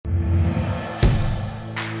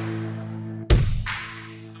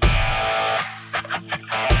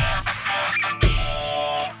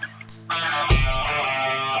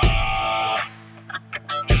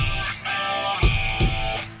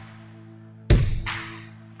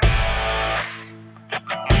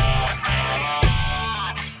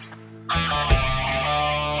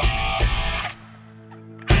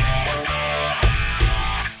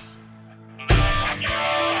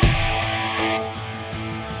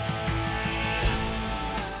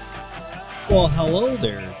Well, hello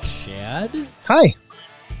there, Chad. Hi.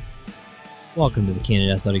 Welcome to the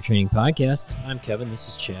Canada Athletic Training Podcast. I'm Kevin. This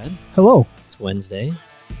is Chad. Hello. It's Wednesday.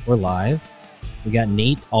 We're live. We got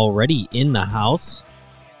Nate already in the house.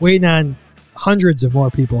 Waiting on hundreds of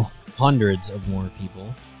more people. Hundreds of more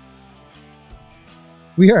people.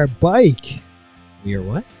 We are bike. We are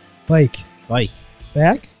what? Bike. Bike.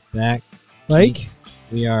 Back. Bike.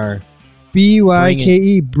 We are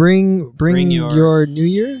BYKE. Bring Bring your new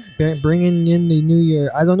year. Bringing in the new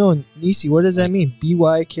year. I don't know. Nisi, what does that mean?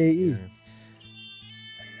 BYKE.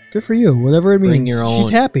 Good for you. Whatever it means. Bring your own.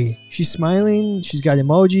 She's happy. She's smiling. She's got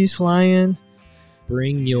emojis flying.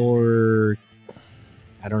 Bring your,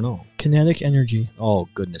 I don't know. Kinetic energy. Oh,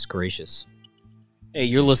 goodness gracious. Hey,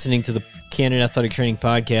 you're listening to the Canada Athletic Training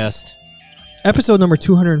Podcast. Episode number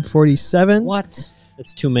 247. What?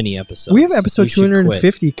 That's too many episodes. We have episode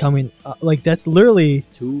 250 coming. That's literally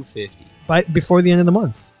 250. before the end of the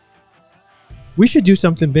month. We should do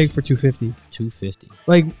something big for 250. 250.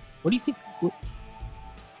 Like, what do you think?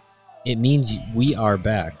 It means we are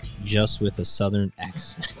back, just with a southern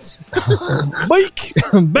accent. bike.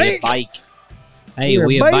 Bike. Hey,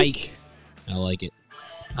 we a bike. I like it.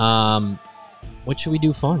 What should we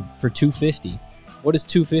do fun for 250? What does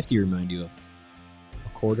 250 remind you of? A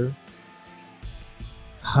quarter?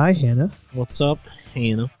 Hi, Hannah. What's up,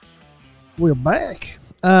 Hannah? We're back.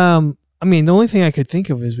 The only thing I could think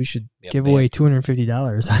of is we should give away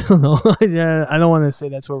 $250. I don't know. I don't want to say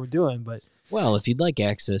that's what we're doing, but well, if you'd like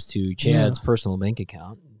access to Chad's personal bank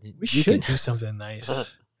account, we should do something nice. I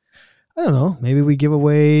don't know. Maybe we give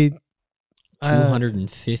away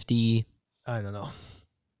 250. I don't know.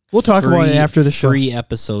 We'll talk about it after the show. 3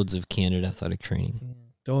 episodes of Canada Athletic Training.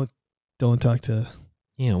 Don't talk to.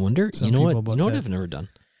 Yeah, I wonder. You know what? I've never done.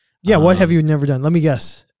 Yeah, what have you never done? Let me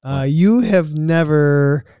guess. You have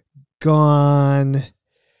never gone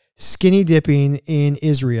skinny dipping in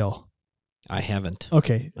Israel. I haven't.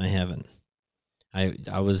 Okay. I haven't. I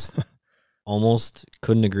was almost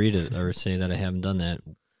couldn't agree to or say that I haven't done that,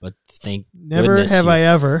 but never have I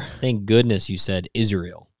ever. Thank goodness you said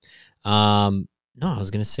Israel. No, I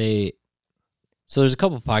was gonna say. So there's a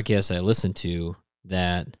couple podcasts I listen to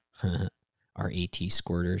that are AT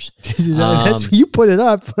squirters. That's you put it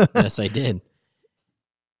up. Yes, I did.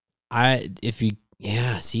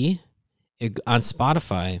 See, on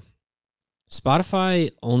Spotify.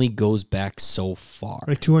 Spotify only goes back so far,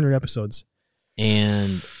 like 200 episodes,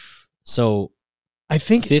 and so I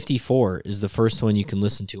think 54 is the first one you can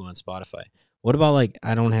listen to on Spotify. What about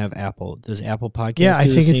I don't have Apple? Does Apple Podcasts? Yeah, I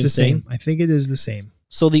think it's the same. I think it is the same.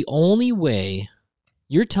 So the only way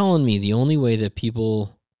you're telling me that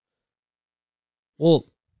people, well,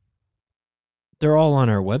 they're all on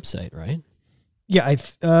our website, right? Yeah,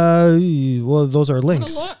 well, those are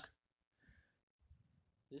links. What a look.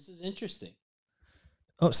 This is interesting.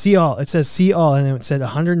 Oh, see all. It says see all, and it said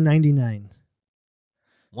 199.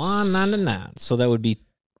 199. So that would be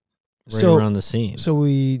around the same. So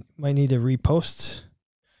we might need to repost.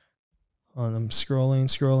 On I'm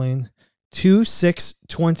scrolling.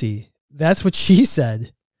 2620. That's what she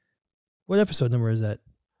said. What episode number is that?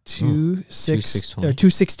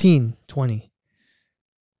 21620.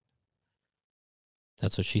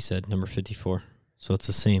 That's what she said. Number 54. So it's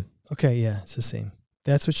the same. Okay, yeah, it's the same.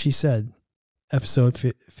 That's what she said. Episode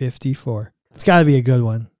 54. It's got to be a good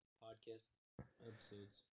one. Podcast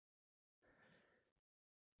episodes.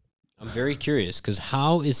 I'm very curious because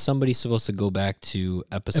how is somebody supposed to go back to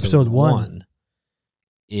episode 1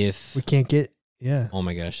 if we can't get? Yeah. Oh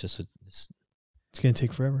my gosh, it's gonna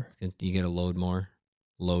take forever. You got to load more,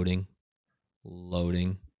 loading.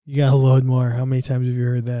 You gotta load more. How many times have you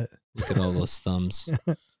heard that? Look at all those thumbs.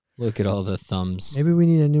 Look at all the thumbs. Maybe we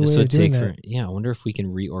need a new way of doing that. I wonder if we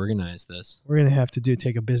can reorganize this. We're gonna have to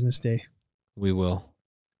take a business day. We will.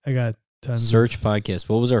 I got tons. Search podcast.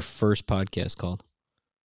 What was our first podcast called? Do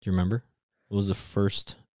you remember? What was the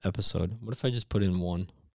first episode? What if I just put in 1?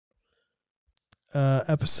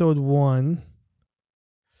 Episode 1.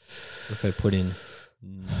 What if I put in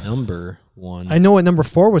number 1? I know what number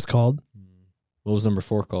 4 was called. What was number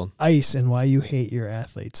 4 called? Ice and why you hate your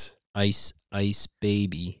athletes. Ice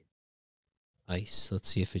baby. Ice. Let's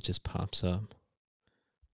see if it just pops up.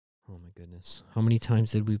 Oh my goodness. How many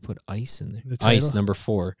times did we put ice in there? Ice number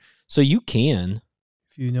 4. So you can.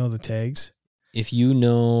 If you know the tags. If you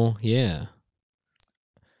know, yeah.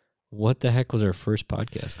 What the heck was our first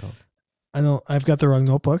podcast called? I know. I've got the wrong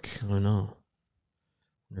notebook. I don't know. I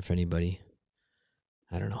wonder if anybody.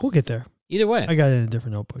 I don't know. We'll get there. Either way. I got it in a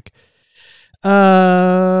different notebook.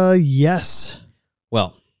 Yes.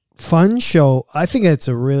 Well. Fun show. I think it's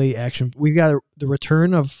a really action. We've got the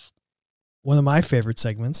return of one of my favorite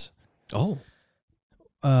segments. Oh.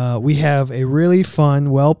 We have a really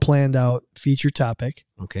fun, well planned out feature topic.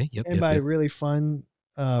 Okay. Yep. And by really fun,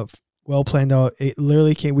 well planned out, it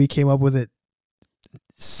literally we came up with it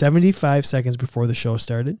 75 seconds before the show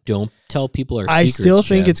started. Don't tell people our I secrets, still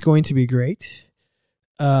think Chad. it's going to be great.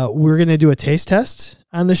 We're going to do a taste test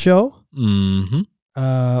on the show.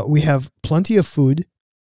 Mm-hmm. We have plenty of food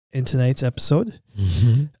in tonight's episode.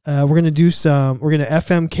 Mm-hmm. We're going to do we're going to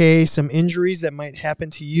FMK some injuries that might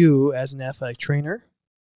happen to you as an athletic trainer.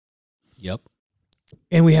 Yep.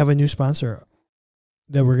 And we have a new sponsor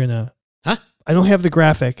that we're going to. Huh? I don't have the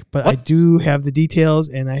graphic, but What? I do have the details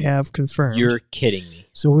and I have confirmed. You're kidding me.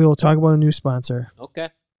 So we will talk about a new sponsor. Okay.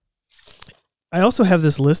 I also have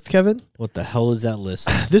this list, Kevin. What the hell is that list?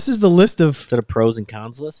 This is the list of. Is that a pros and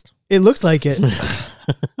cons list? It looks like it.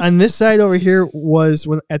 On this side over here was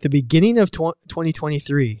when at the beginning of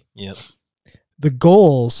 2023. Yep. The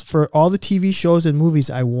goals for all the TV shows and movies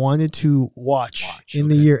I wanted to watch in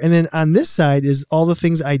the year. And then on this side is all the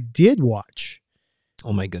things I did watch.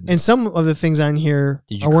 Oh my goodness. And some of the things on here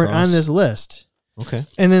weren't on this list. Okay.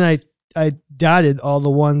 And then I dotted all the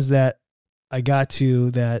ones that I got to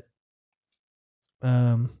that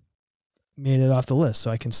made it off the list so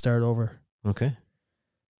I can start over. Okay.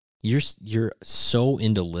 You're so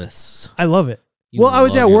into lists. I love it. You I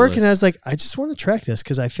was love at your work and I list. was like, I just want to track this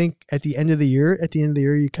because I think at the end of the year,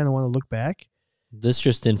 you kind of want to look back. This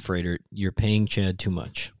just in, Freighter. You're paying Chad too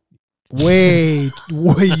much. Wait,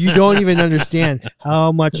 you don't even understand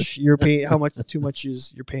how much you're paying. How much too much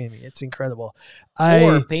you're paying me? It's incredible.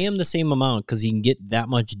 Or pay him the same amount because he can get that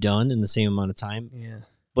much done in the same amount of time. Yeah.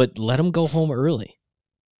 But let him go home early.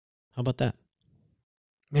 How about that?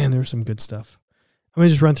 Man, there was some good stuff. I'm gonna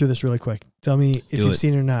just run through this really quick. Tell me if you've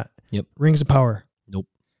seen it or not. Yep. Rings of Power. Nope.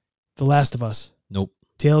 The Last of Us. Nope.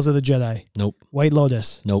 Tales of the Jedi. Nope. White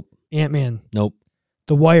Lotus. Nope. Ant-Man. Nope.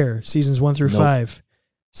 The Wire, seasons 1 through Nope. 5.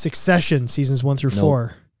 Succession, seasons 1 through Nope.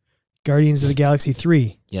 4. Guardians of the Galaxy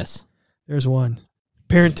 3. Yes. There's one.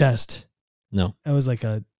 Parent Test. No. That was like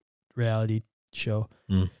a reality show.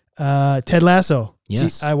 Mm. Ted Lasso.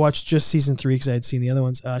 Yes. I watched just season 3 because I had seen the other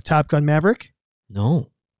ones. Top Gun Maverick. No.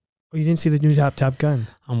 Oh, you didn't see the new Top Gun.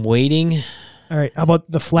 I'm waiting. All right. How about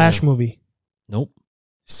the Flash movie? Nope.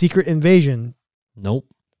 Secret Invasion. Nope.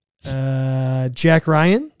 Jack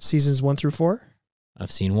Ryan, seasons 1 through 4.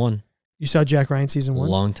 I've seen one. You saw Jack Ryan season 1?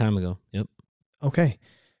 A long time ago. Yep. Okay.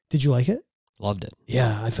 Did you like it? Loved it.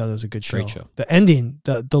 Yeah, I thought it was a good show. Great show. The ending,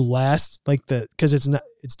 the last, because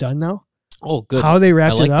it's done now. Oh, good. How they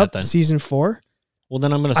wrapped I like it up, that then. season 4. Well,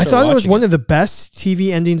 then I'm going to I start thought it was watching one of the best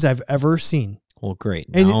TV endings I've ever seen. Well, great.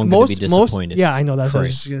 And Now I'm going to be disappointed. Yeah, I know. That's what I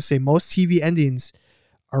was just going to say. Most TV endings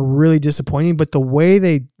are really disappointing, but the way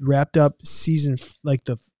they wrapped up the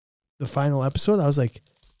final episode, I was like,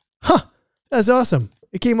 huh, that's awesome.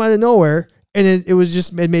 It came out of nowhere, and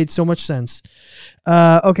it made so much sense.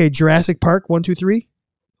 Okay, Jurassic Park 1, 2, 3.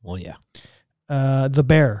 Well, yeah. The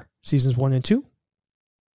Bear seasons 1 and 2.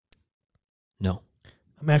 No.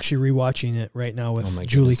 I'm actually rewatching it right now with my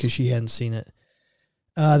Julie goodness. because she hadn't seen it.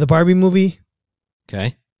 The Barbie movie,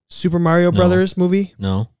 Okay. Super Mario No. Brothers movie,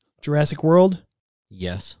 No. Jurassic World,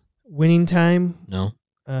 Yes. Winning Time, No.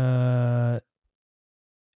 the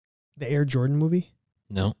Air Jordan movie,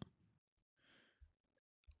 No.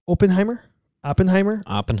 Oppenheimer, Oppenheimer?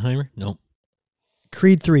 No.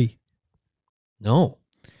 Creed 3, No.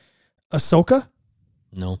 Ahsoka,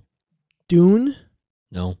 No. Dune,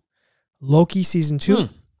 No. Loki season 2.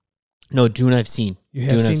 No, Dune I've seen. You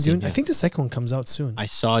have seen I've Dune? yeah. I think the second one comes out soon. I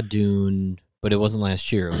saw Dune, but it wasn't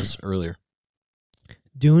last year. It was earlier.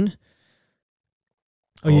 Dune?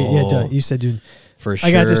 Oh, yeah, Oh. you said Dune. For sure.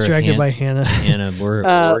 I got distracted by Hannah. Hannah, we're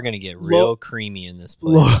going to get real creamy in this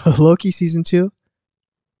place. Loki season 2?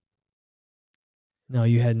 No,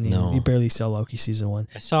 you hadn't. No. You barely saw Loki season 1.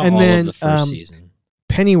 I saw And all then, of the first season.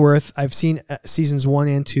 Pennyworth, I've seen seasons 1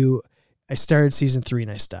 and 2. I started season 3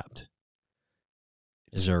 and I stopped.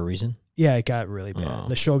 Is there a reason? Yeah, it got really bad. Oh.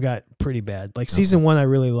 The show got pretty bad. Like season 1 I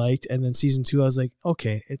really liked, and then season 2 I was like,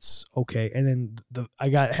 okay, it's okay. And then I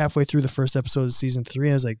got halfway through the first episode of season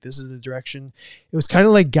 3. I was like, this is the direction. It was kind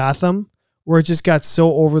of like Gotham, where it just got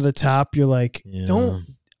so over the top. You're like, Yeah.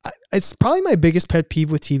 it's probably my biggest pet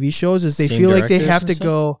peeve with TV shows is they Same feel like they directors have and to stuff?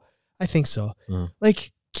 go. I think so. Mm.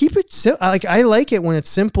 Like keep it simple. Like I like it when it's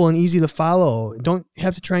simple and easy to follow. Don't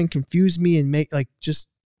have to try and confuse me and make just.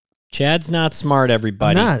 Chad's not smart,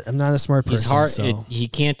 everybody. I'm not a smart person. He's hard. So. He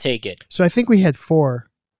can't take it. So I think we had four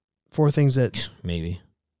things that Maybe.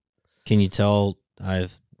 Can you tell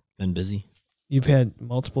I've been busy? you've had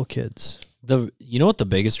multiple kids. You know what the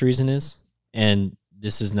biggest reason is? And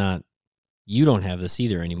this is not, you don't have this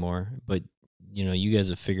either anymore, but you guys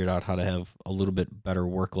have figured out how to have a little bit better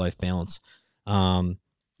work-life balance, and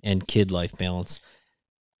kid-life balance.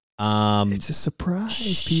 It's a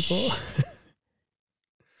surprise, people.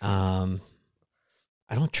 I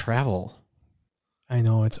don't travel. I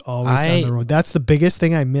know, it's always on the road. That's the biggest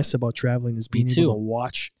thing I miss about traveling is being able to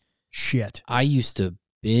watch shit. I used to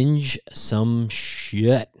binge some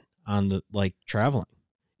shit on the traveling.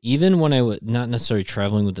 Even when I would not necessarily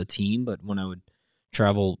traveling with the team, but when I would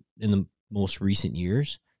travel in the most recent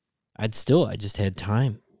years, I just had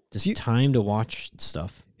time. Time to watch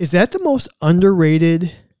stuff. Is that the most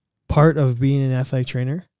underrated part of being an athletic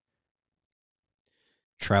trainer?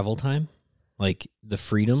 Travel time? Like the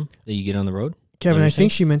freedom that you get on the road? Kevin, I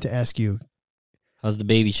think she meant to ask you. How's the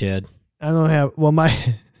baby, Chad? I don't have,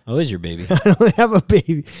 How is your baby? I don't have a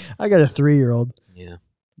baby. I got a 3-year-old. Yeah.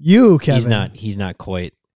 You, Kevin. He's not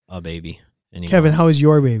quite a baby anymore. Kevin, how is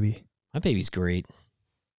your baby? My baby's great.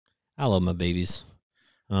 I love my babies.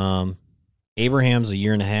 Abraham's a 1.5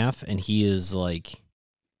 years, and he is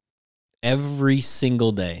every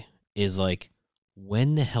single day is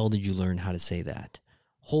when the hell did you learn how to say that?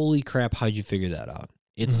 Holy crap, how'd you figure that out?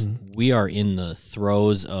 We are in the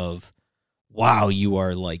throes of, wow, you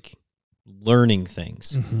are learning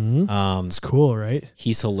things. Mm-hmm. It's cool, right?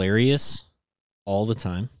 He's hilarious all the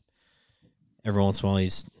time. Every once in a while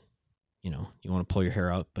he's, you want to pull your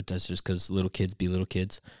hair out, but that's just because little kids be little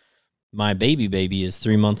kids. My baby is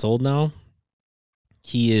 3 months old now.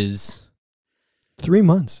 He is 3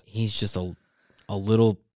 months. He's just a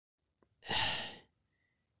little,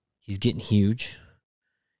 he's getting huge.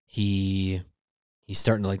 He's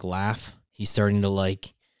starting to laugh. He's starting to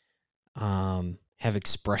have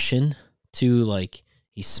expression too.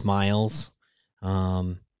 He smiles.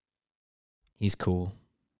 He's cool.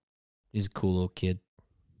 He's a cool little kid.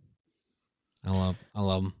 I love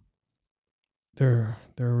him. They're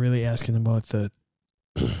really asking about the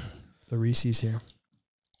Reese's here.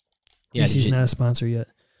 Yeah, Reese's not a sponsor yet.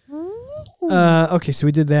 Okay, so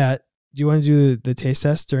we did that. Do you want to do the taste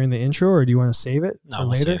test during the intro, or do you want to save it for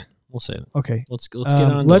later? We'll save it. Okay. Let's get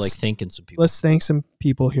on to thanking some people. Let's thank some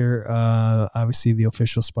people here. Obviously, the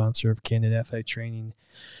official sponsor of Candid Athletic Training.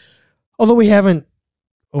 Although we haven't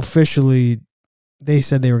officially, they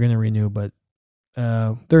said they were going to renew, but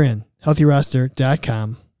they're in.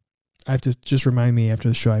 HealthyRoster.com. I have to just remind me after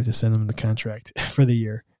the show, I have to send them the contract for the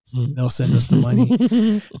year. They'll send us the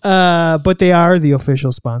money. But they are the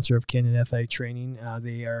official sponsor of Candid Athletic Training.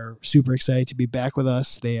 They are super excited to be back with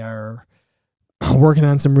us. They are working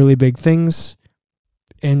on some really big things,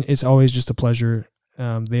 and it's always just a pleasure.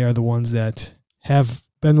 They are the ones that have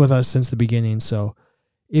been with us since the beginning. So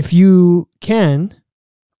if you can,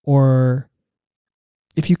 or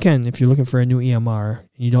if you're looking for a new EMR and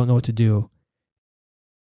you don't know what to do,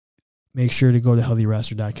 make sure to go to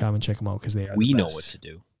healthyroster.com and check them out because they are we the know best. what to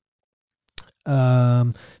do.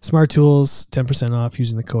 Smart Tools, 10% off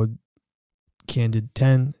using the code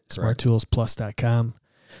CANDID10, smarttoolsplus.com.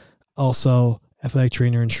 Also, Athletic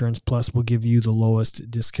Trainer Insurance Plus will give you the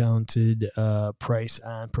lowest discounted price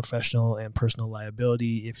on professional and personal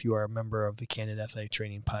liability if you are a member of the Candid Athletic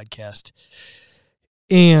Training podcast.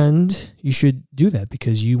 And you should do that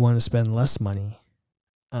because you want to spend less money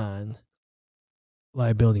on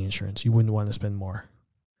liability insurance. You wouldn't want to spend more.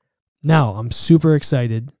 Now, I'm super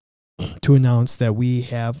excited to announce that we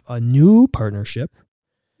have a new partnership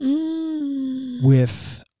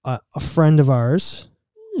with a friend of ours.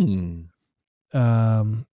 His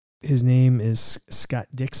name is Scott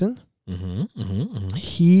Dixon.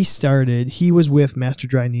 He was with Master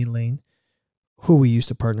Dry Needling, who we used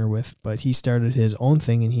to partner with, but he started his own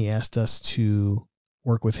thing and he asked us to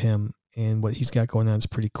work with him, and what he's got going on is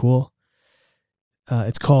pretty cool.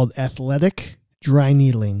 It's called Athletic Dry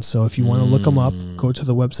Needling. So if you want to look them up, go to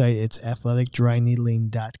the website. It's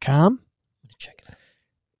athleticdryneedling.com. Check it out.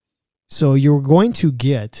 So you're going to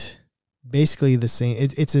get basically the same.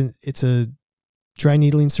 It's a dry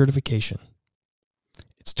needling certification.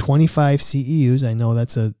 It's 25 CEUs. I know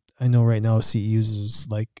right now CEUs is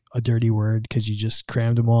like a dirty word because you just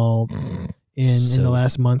crammed them all in the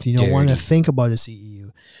last month. You don't want to think about a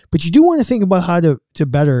CEU, but you do want to think about how to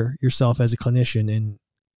better yourself as a clinician. And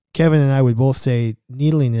Kevin and I would both say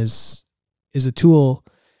needling is a tool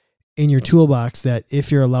in your toolbox that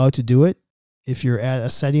if you're allowed to do it, if you're at a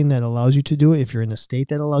setting that allows you to do it, if you're in a state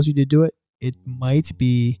that allows you to do it, it might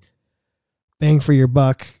be bang for your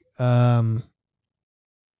buck. It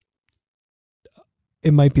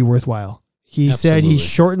might be worthwhile. He said he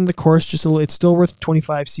shortened the course just a little. It's still worth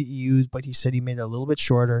 25 CEUs, but he said he made it a little bit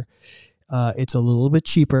shorter. It's a little bit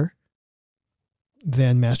cheaper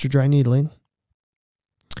than Master Dry Needling.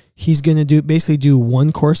 He's going to basically do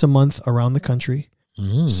one course a month around the country.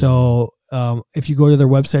 So if you go to their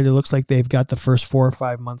website, it looks like they've got the first 4 or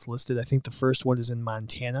 5 months listed. I think the first one is in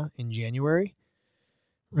Montana in January.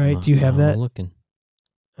 Right? Do you have that? Looking.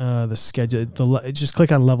 The schedule. Just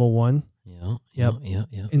click on level 1. Yeah.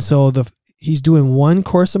 And so he's doing one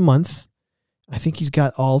course a month. I think he's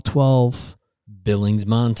got all 12. Billings,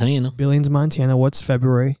 Montana. What's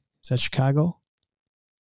February? Is that Chicago?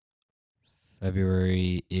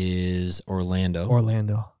 February is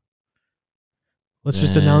Orlando. Let's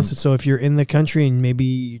just announce it. So if you're in the country and maybe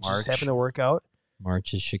you just happen to work out.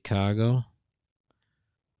 March is Chicago.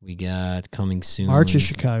 We got coming soon. March is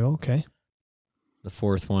Chicago. Okay. The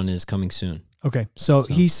fourth one is coming soon. Okay. So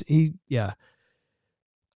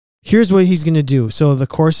here's what he's going to do. So the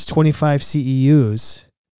course is 25 CEUs.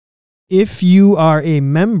 If you are a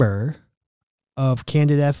member of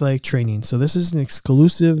Candid Athletic Training, so this is an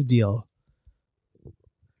exclusive deal.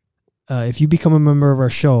 If you become a member of our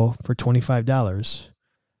show for $25,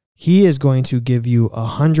 he is going to give you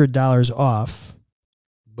 $100 off.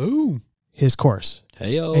 Boom. His course.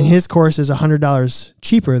 Hey-o. And his course is $100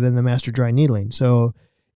 cheaper than the Master Dry Needling. So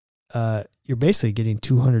you're basically getting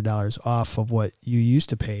 $200 off of what you used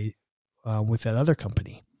to pay with that other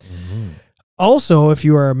company. Mm-hmm. Also, if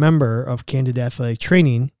you are a member of Candid Athletic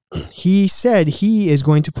Training, he said he is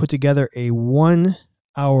going to put together a 1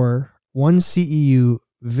 hour, 1 CEU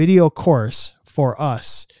video course for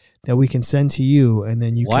us that we can send to you, and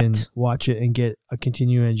then you can watch it and get a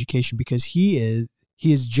continuing education, because he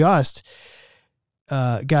has just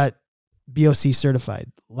got BOC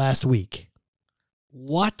certified last week.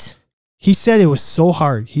 What? He said it was so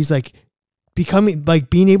hard. He's like,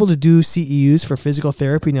 being able to do CEUs for physical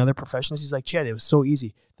therapy and other professions. He's like, Chad, it was so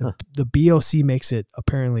easy. The BOC makes it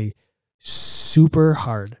apparently super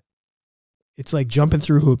hard. It's like jumping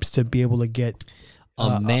through hoops to be able to get.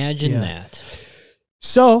 Imagine that.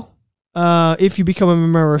 So, if you become a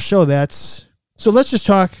member of our show, let's just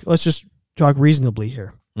talk reasonably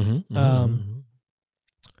here.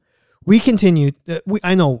 We continue.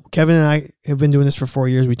 I know Kevin and I have been doing this for 4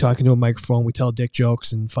 years. We talk into a microphone. We tell dick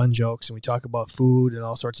jokes and fun jokes, and we talk about food and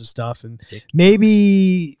all sorts of stuff. And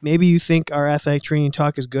maybe you think our athletic training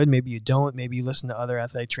talk is good. Maybe you don't. Maybe you listen to other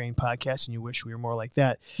athletic training podcasts and you wish we were more like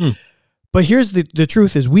that. But here's the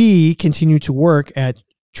truth is we continue to work at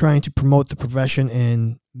trying to promote the profession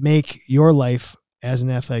and make your life as an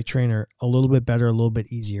athletic trainer a little bit better, a little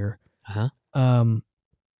bit easier.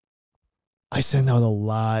 I send out a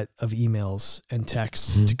lot of emails and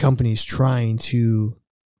texts to companies trying to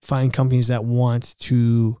find companies that want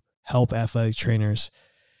to help athletic trainers.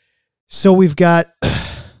 So we've got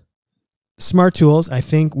Smart Tools. I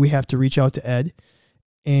think we have to reach out to Ed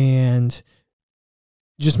and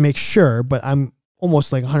just make sure, but I'm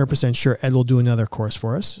almost like 100% sure Ed will do another course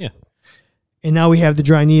for us. Yeah. And now we have the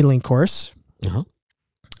dry needling course.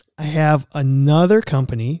 I have another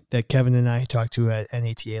company that Kevin and I talked to at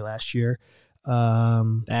NATA last year.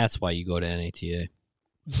 That's why you go to NATA.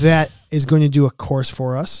 That is going to do a course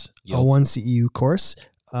for us, a 1 CEU course.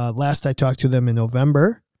 Last I talked to them in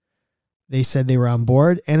November, they said they were on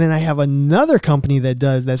board. And then I have another company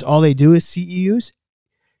that's all they do is CEUs.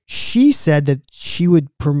 She said that she would,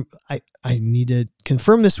 I need to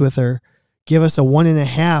confirm this with her, give us a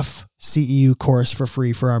 1.5 CEU course for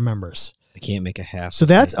free for our members. I can't make a half. So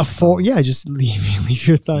that's a 4. Yeah, just leave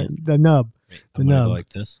your thumb, the nub. I'm going to go like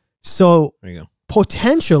this. So there you go.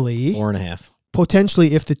 Potentially 4.5.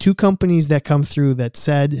 Potentially, if the 2 companies that come through that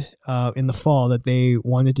said in the fall that they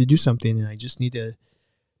wanted to do something, and I just need to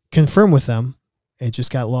confirm with them, it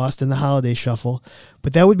just got lost in the holiday shuffle.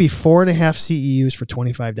 But that would be 4.5 CEUs for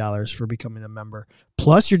 $25 for becoming a member,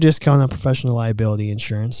 plus your discount on professional liability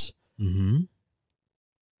insurance. And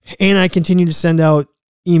I continue to send out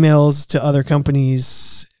emails to other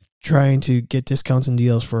companies trying to get discounts and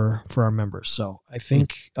deals for our members. So I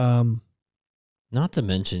think... not to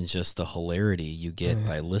mention just the hilarity you get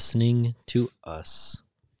by listening to us.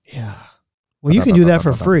 Yeah. Well, you can do that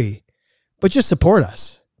for free, but just support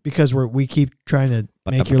us because we keep trying to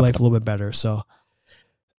make your life a little bit better. So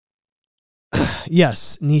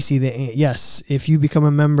yes, Nisi, yes, if you become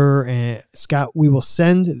a member, Scott, we will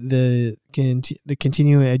send the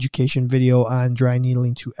continuing education video on dry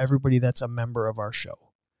needling to everybody that's a member of our show.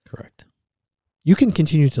 Correct. You can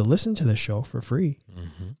continue to listen to the show for free.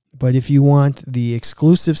 But if you want the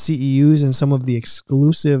exclusive CEUs and some of the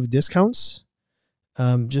exclusive discounts,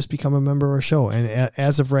 just become a member of our show. And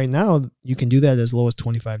as of right now, you can do that as low as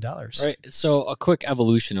 $25. Right. So a quick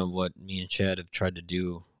evolution of what me and Chad have tried to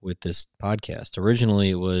do with this podcast. Originally,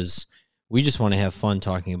 it was we just want to have fun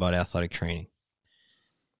talking about athletic training.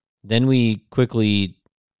 Then we quickly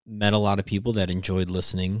met a lot of people that enjoyed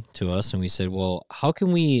listening to us, and we said, well, how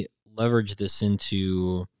can we leverage this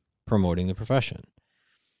into promoting the profession?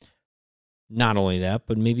 Not only that,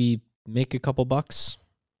 but maybe make a couple bucks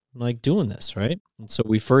like doing this, right? And so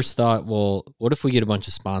we first thought, well, what if we get a bunch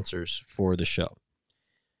of sponsors for the show?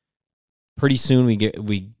 Pretty soon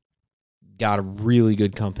we got a really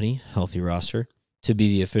good company, Healthy Roster, to be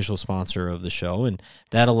the official sponsor of the show, and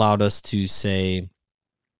that allowed us to say,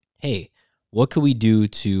 hey, what could we do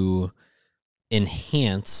to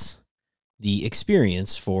enhance the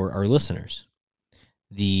experience for our listeners?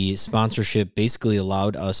 The sponsorship basically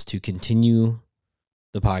allowed us to continue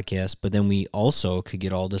the podcast, but then we also could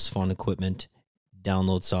get all this fun equipment,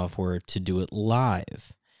 download software to do it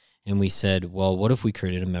live. And we said, well, what if we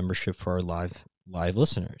created a membership for our live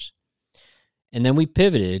listeners? And then we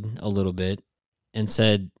pivoted a little bit and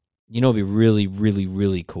said, it'd be really, really,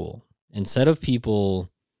 really cool. Instead of people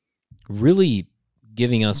really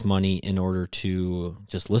giving us money in order to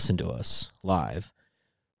just listen to us live,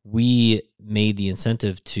 we made the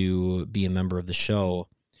incentive to be a member of the show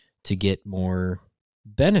to get more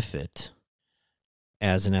benefit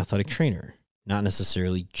as an athletic trainer, not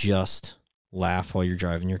necessarily just laugh while you're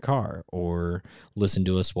driving your car or listen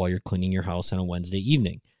to us while you're cleaning your house on a Wednesday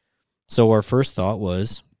evening. So our first thought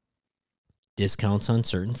was discounts on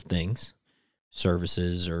certain things,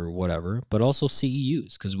 services or whatever, but also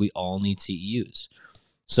CEUs, because we all need CEUs.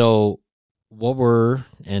 So what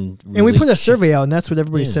and we put a survey out, and that's what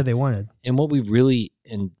everybody said they wanted. And what we really,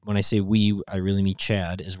 and when I say we, I really mean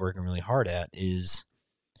Chad is working really hard at, is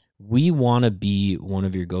we want to be one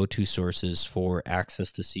of your go-to sources for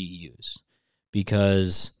access to CEUs,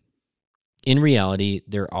 because in reality,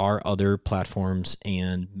 there are other platforms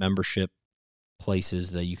and membership places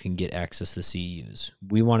that you can get access to CEUs.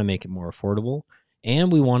 We want to make it more affordable,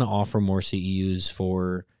 and we want to offer more CEUs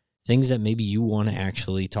for things that maybe you want to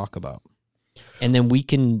actually talk about. And then we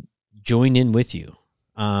can join in with you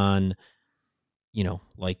on,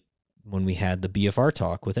 like when we had the BFR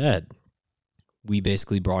talk with Ed, we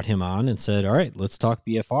basically brought him on and said, all right, let's talk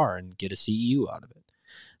BFR and get a CEU out of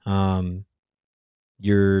it.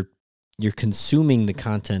 You're consuming the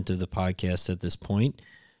content of the podcast at this point.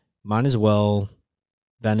 Might as well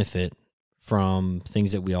benefit from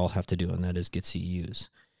things that we all have to do, and that is get CEUs.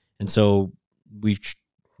 And so we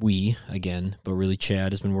again, but really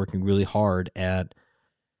Chad has been working really hard at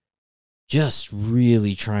just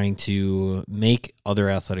really trying to make other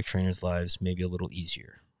athletic trainers' lives maybe a little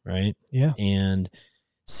easier, right? Yeah. And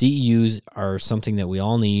CEUs are something that we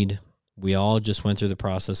all need. We all just went through the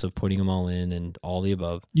process of putting them all in and all the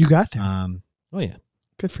above. You got them. Oh yeah.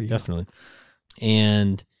 Good for you. Definitely.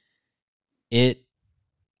 And it's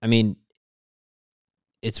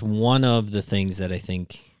one of the things that I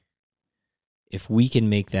think if we can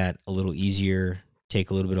make that a little easier, take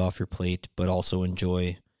a little bit off your plate, but also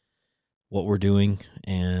enjoy what we're doing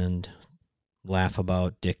and laugh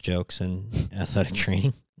about dick jokes and athletic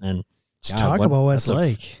training, and just talk about what it's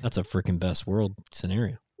like. That's a freaking best world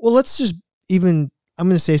scenario. Well, let's just I'm going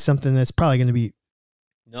to say something that's probably going to be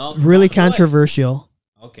really controversial.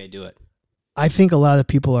 Okay, do it. I think a lot of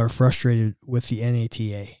people are frustrated with the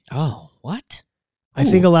NATA. Oh, what? I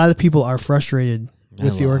think a lot of people are frustrated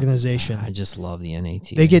with the organization. I just love the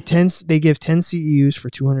NATA. They give 10 CEUs for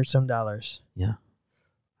 $200 some. Yeah.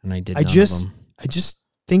 And I did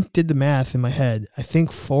the math in my head. I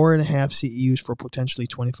think 4.5 CEUs for potentially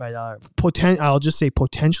 $25. I'll just say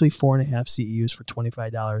potentially 4.5 CEUs for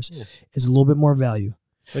 $25 is a little bit more value.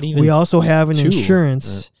 But even we also have an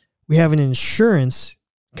insurance. We have an insurance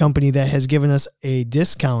company that has given us a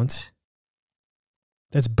discount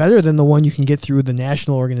that's better than the one you can get through the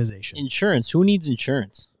national organization. Insurance? Who needs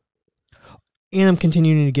insurance? And I'm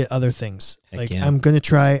continuing to get other things. I'm going to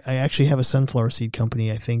try. I actually have a sunflower seed company,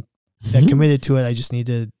 I think, that committed to it. I just need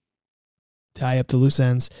to tie up the loose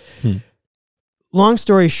ends. Long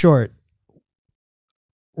story short,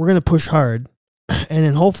 we're going to push hard, and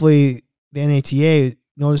then hopefully the NATA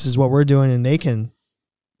notices what we're doing and they can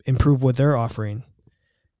improve what they're offering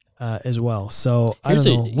as well. So I don't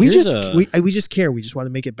know. We just care. We just want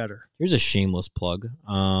to make it better. Here's a shameless plug.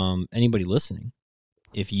 Anybody listening,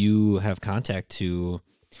 if you have contact to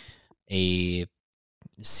a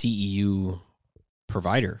CEU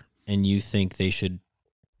provider and you think they should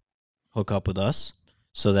hook up with us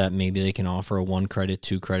so that maybe they can offer a 1 credit,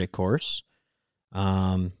 2 credit course,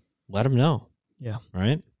 let them know. Yeah.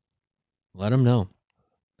 Right? Let them know.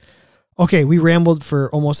 Okay, we rambled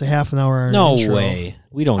for almost a half an hour. No way.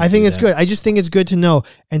 We don't. I think it's good. I just think it's good to know,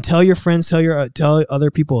 and tell your friends, tell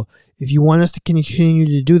other people, if you want us to continue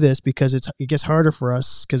to do this, because it gets harder for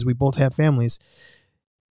us because we both have families.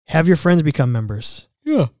 Have your friends become members.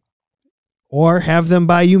 Yeah. Or have them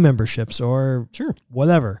buy you memberships or Sure.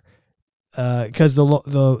 whatever. Because the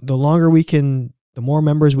longer we can, the more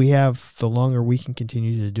members we have, the longer we can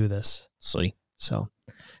continue to do this. See. So,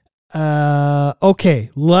 okay,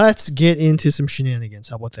 let's get into some shenanigans.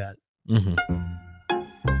 How about that? Mm-hmm.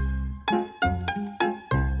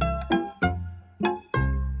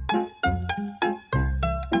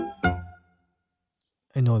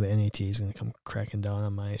 I know the NAT is going to come cracking down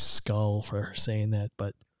on my skull for saying that,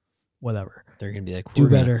 but whatever. They're going to be like, do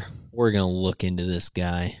better. We're going to look into this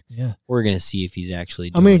guy. Yeah. We're going to see if he's actually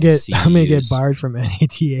doing I'm going to get barred from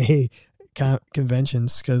NATA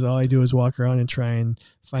conventions because all I do is walk around and try and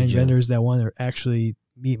find vendors that want to actually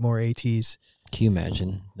meet more ATs. Can you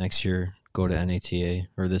imagine next year go to NATA,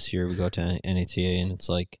 or this year we go to NATA and it's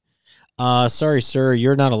like, sorry, sir,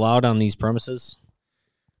 you're not allowed on these premises?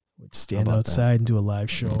 Would stand outside and do a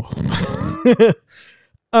live show.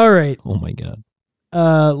 All right. Oh my God.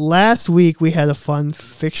 Last week we had a fun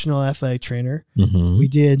fictional athletic trainer. Mm-hmm. We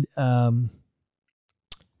did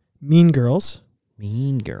Mean Girls.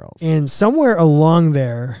 Mean Girls. And somewhere along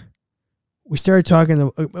there, we started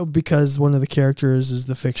talking because one of the characters is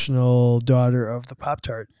the fictional daughter of the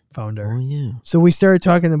Pop-Tart founder. Oh yeah. So we started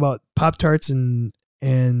talking about Pop-Tarts and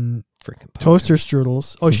freaking toaster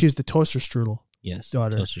strudels. Oh, she's the toaster strudel. Yes.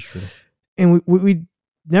 Daughter. Toaster strudel. And we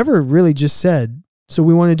never really just said, so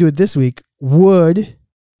we want to do it this week. Would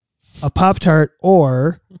a Pop-Tart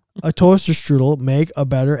or a toaster strudel make a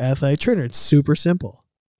better athletic trainer? It's super simple.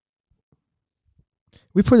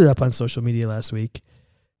 We put it up on social media last week.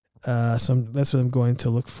 So that's what I'm going to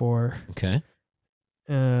look for. Okay.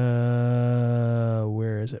 Where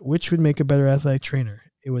is it? Which would make a better athletic trainer?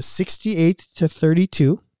 It was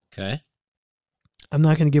 68-32. Okay. I'm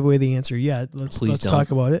not going to give away the answer yet. Let's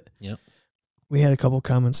talk about it. Yep. We had a couple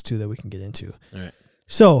comments too that we can get into. All right.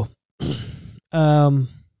 So, one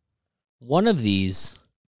of these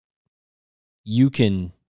you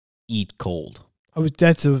can eat cold.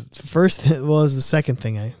 That's the first. Was the second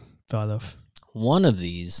thing I thought of. One of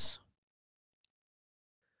these.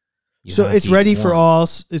 So it's ready for all.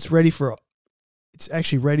 It's ready for. It's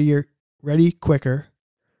actually ready quicker.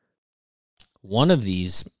 One of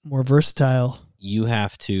these more versatile. You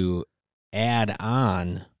have to add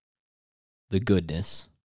on the goodness,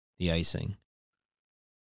 the icing.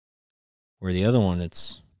 Where the other one,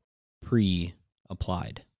 it's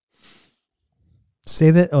pre-applied. Say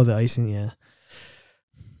that? Oh, the icing, yeah.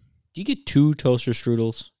 Do you get 2 toaster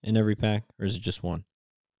strudels in every pack, or is it just one?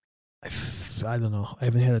 I don't know. I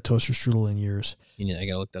haven't had a toaster strudel in years. I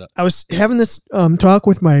gotta look that up. I was having this talk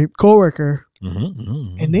with my coworker,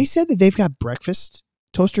 and they said that they've got breakfast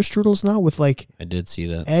toaster strudels now with like I did see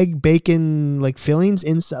that egg, bacon, like fillings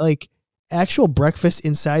inside, like actual breakfast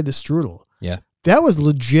inside the strudel. Yeah, that was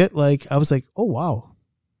legit. Like I was like, oh wow.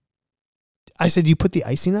 I said, you put the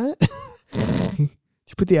icing on it? Did you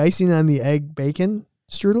put the icing on the egg bacon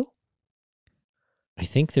strudel? I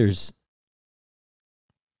think it's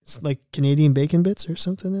like Canadian bacon bits or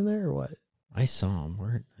something in there, or what? I saw them.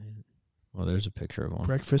 Where? Well, there's a picture of one.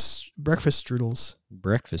 Breakfast strudels.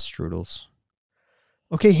 Breakfast strudels.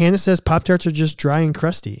 Okay, Hannah says Pop-Tarts are just dry and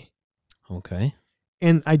crusty. Okay.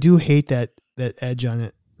 And I do hate that edge on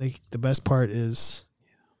it. Like the best part is,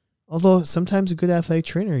 although sometimes a good athletic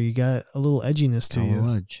trainer, you got a little edginess to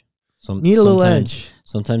you. Edge. Need a little edge.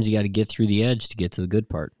 Sometimes you got to get through the edge to get to the good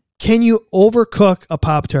part. Can you overcook a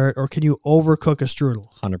Pop-Tart or can you overcook a strudel?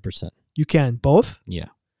 100%. You can. Both? Yeah.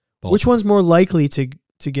 Both. Which one's more likely to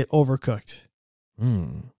get overcooked?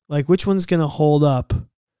 Like which one's going to hold up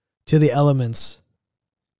to the elements?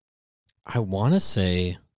 I want to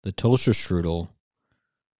say the toaster strudel,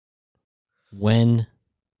 when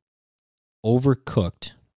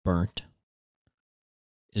overcooked, burnt,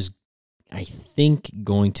 is, I think,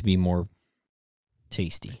 going to be more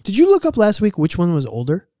tasty. Did you look up last week which one was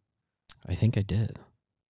older? I think I did.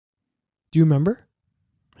 Do you remember?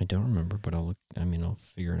 I don't remember, but I'll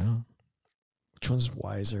figure it out. Which one's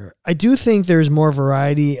wiser? I do think there's more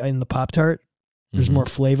variety in the Pop-Tart. There's more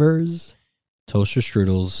flavors. Toaster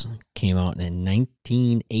strudels came out in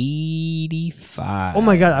 1985. Oh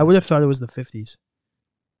my God, I would have thought it was the 50s.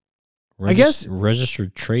 I guess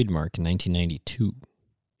registered trademark in 1992.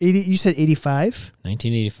 80. You said 85.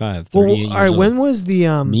 1985. Well, all right. Old. When was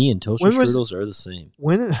the Me and toaster strudels are the same.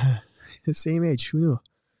 When the same age? Who knew?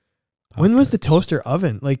 When was the toaster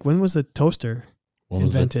oven? Like when was the toaster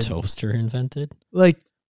invented? Was the toaster invented? Like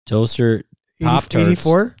toaster Pop-Tarts.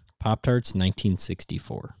 84. Pop-Tarts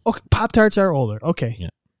 1964. Okay, Pop-Tarts are older. Okay. Yeah.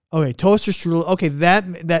 Okay, toaster strudel. Okay,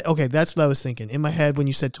 okay, that's what I was thinking. In my head when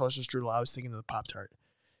you said toaster strudel, I was thinking of the Pop-Tart.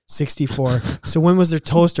 64. So when was their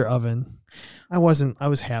toaster oven? I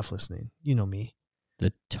was half listening. You know me.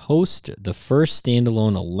 The toaster, the first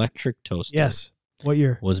standalone electric toaster. Yes. What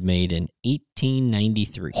year? Was made in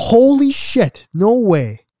 1893. Holy shit. No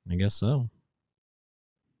way. I guess so.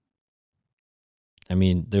 I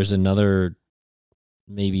mean, there's another,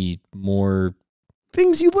 maybe more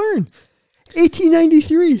things you learn.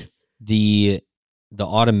 1893. The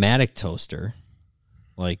automatic toaster,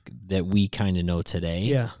 like that we kind of know today.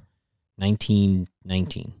 Yeah.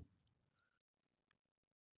 1919.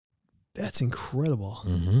 That's incredible.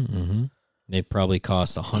 They probably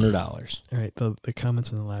cost $100. All right, the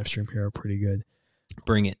comments in the live stream here are pretty good.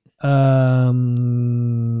 Bring it.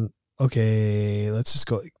 Okay, let's just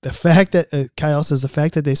go. The fact that Kyle says the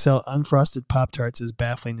fact that they sell unfrosted Pop-Tarts is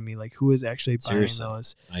baffling to me. Like, who is actually buying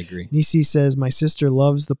those? I agree. Nisi says my sister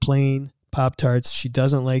loves the plain Pop-Tarts. She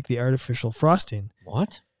doesn't like the artificial frosting.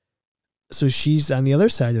 What? So she's on the other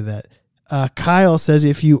side of that. Kyle says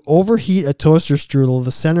if you overheat a toaster strudel,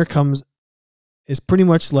 the center is pretty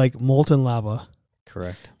much like molten lava.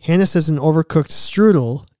 Correct. Hannah says an overcooked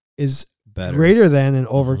strudel is better, greater than an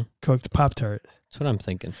overcooked Pop-Tart. That's what I'm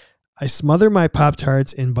thinking. I smother my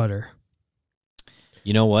Pop-Tarts in butter.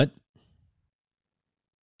 You know what?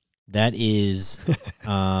 That is...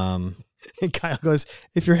 And Kyle goes,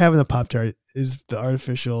 if you're having a Pop-Tart, is the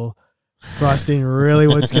artificial frosting really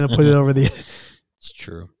what's going to put it over the... It's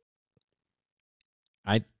true.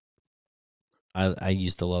 I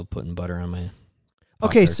used to love putting butter on my...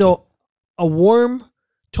 Okay, so a warm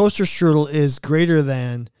toaster strudel is greater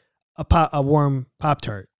than a warm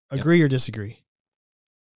Pop-Tart. Agree or disagree?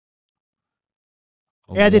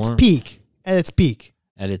 At its peak. At its peak.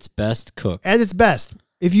 At its best cooked. At its best.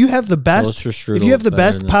 If you have the best, if you have the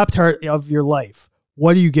best Pop-Tart of your life,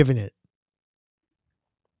 what are you giving it?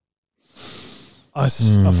 A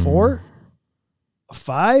 4? A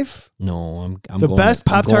 5? No, I'm the best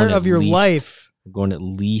Pop-Tart of your life. I'm going at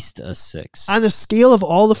least a 6. On the scale of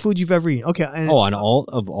all the foods you've ever eaten. Okay. On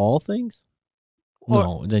all things?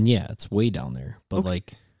 No, then yeah, it's way down there. But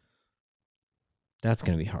like, that's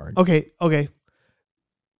going to be hard. Okay.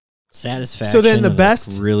 Satisfaction. So then the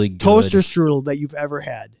best really good toaster strudel that you've ever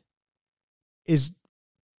had is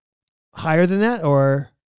higher than that or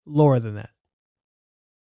lower than that?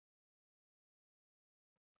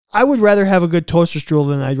 I would rather have a good toaster strudel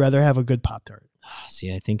than I'd rather have a good Pop-Tart.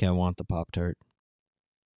 See, I think I want the Pop-Tart.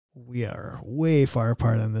 We are way far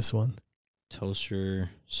apart on this one. Toaster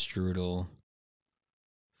strudel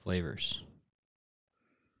flavors.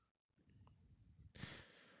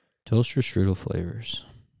 Toaster strudel flavors.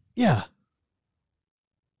 Yeah.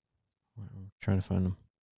 I'm trying to find them.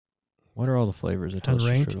 What are all the flavors of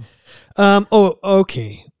toaster strudel?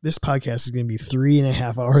 Okay. This podcast is going to be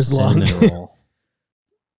 3.5 hours Cinnamon long. roll.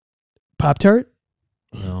 Pop-Tart?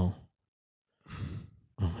 No.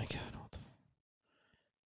 Oh my God.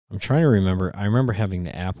 I'm trying to remember. I remember having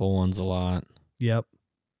the apple ones a lot. Yep.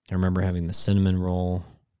 I remember having the cinnamon roll.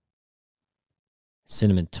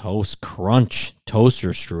 Cinnamon toast crunch toaster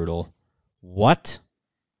strudel. What?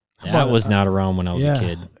 That was not around when I was a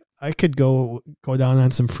kid. I could go down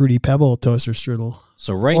on some Fruity Pebble toaster strudel.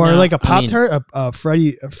 So right now, or like a Pop-Tart, a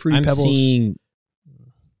Fruity Pebbles. I'm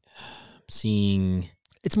seeing.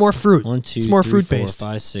 It's more fruit. 1, 2, it's more 3, fruit 4, based.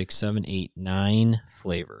 5, 6, 7, 8, 9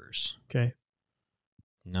 flavors. Okay.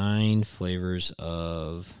 9 flavors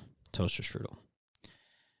of toaster strudel.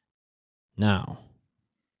 Now,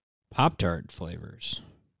 Pop-Tart flavors.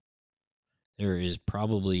 There is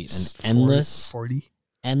probably an 40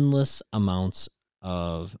 endless amounts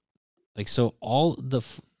of so all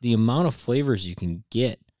the amount of flavors you can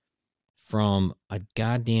get from a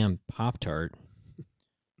goddamn Pop-Tart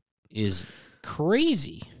is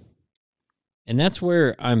crazy. And that's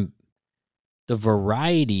where the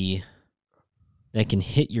variety that can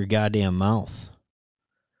hit your goddamn mouth.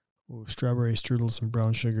 Ooh, strawberry strudels and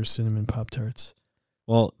brown sugar cinnamon Pop-Tarts.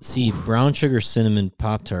 Well, see, brown sugar cinnamon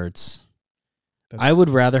Pop-Tarts, I would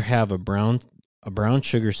rather have a brown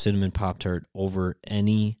sugar cinnamon Pop-Tart over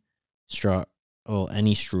any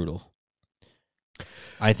strudel.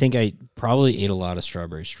 I think I probably ate a lot of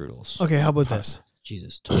strawberry strudels. Okay, how about this?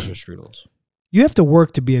 Jesus, toaster strudels. You have to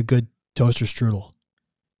work to be a good toaster strudel.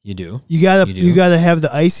 You do. You gotta have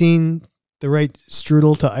the icing, the right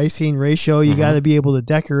strudel to icing ratio. You gotta be able to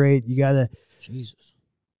decorate. You gotta. Jesus.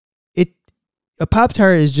 A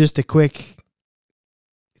Pop-Tart is just a quick.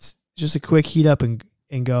 It's just a quick heat up and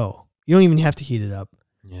go. You don't even have to heat it up.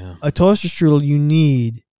 Yeah. A toaster strudel you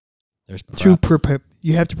need. There's prep. To prepare.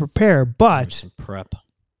 You have to prepare, but there's some prep.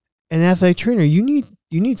 An athletic trainer, you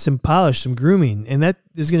need some polish, some grooming, and that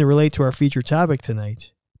is going to relate to our feature topic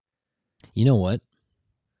tonight. You know what?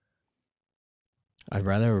 I'd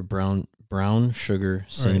rather have a brown brown sugar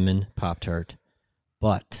cinnamon Pop-Tart,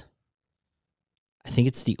 but I think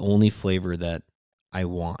it's the only flavor that I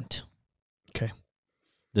want. Okay.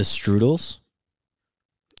 The strudels,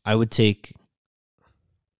 I would take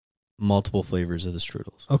multiple flavors of the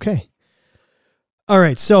strudels. Okay. All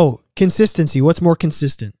right. So consistency. What's more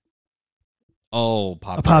consistent? Oh,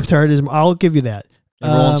 Pop-Tart. A Pop-Tart is. I'll give you that.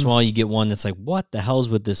 Every once in a while, you get one that's like, "What the hell's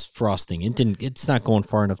with this frosting? It's not going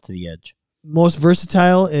far enough to the edge." Most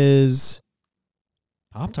versatile is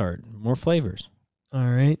Pop-Tart. More flavors. all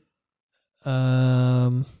right.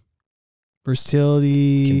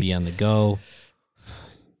 Versatility Can be on the go.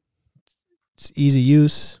 It's easy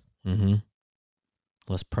use. Mm-hmm.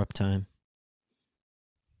 Less prep time.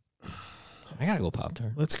 I gotta go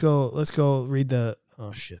Pop-Tart. Let's go read the.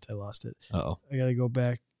 Oh shit! I lost it. Uh-oh. I gotta go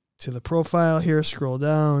back to the profile here. Scroll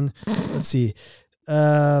down. Let's see.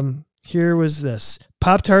 Here was this.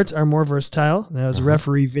 Pop-Tarts are more versatile. That was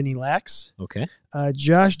referee Vinny Lax. Okay.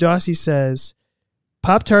 Josh Dawsey says,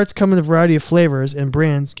 Pop-Tarts come in a variety of flavors and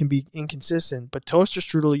brands can be inconsistent, but Toaster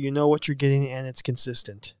Strudel, you know what you're getting and it's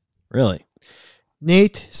consistent. Really?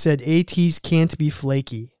 Nate said ATs can't be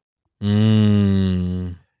flaky.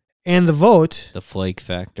 And the vote. The flake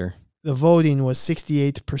factor. The voting was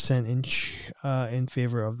 68% in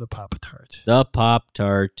favor of the Pop-Tart. The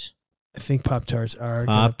Pop-Tart. I think Pop-Tarts are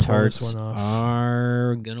going to pull this one off.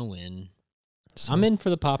 Are going to win. So, I'm in for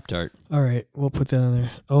the Pop-Tart. All right. We'll put that on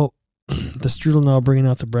there. Oh, the strudel now bringing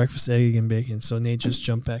out the breakfast egg and bacon. So Nate just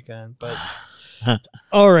jumped back on. But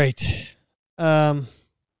all right. All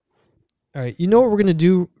right. You know what we're going to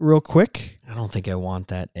do real quick? I don't think I want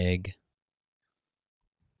that egg.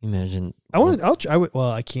 Imagine. I'll try.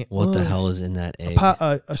 Well, I can't. What the hell is in that egg?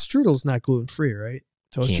 A strudel's not gluten-free, right?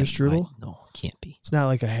 Toaster strudel? No, it can't be. It's not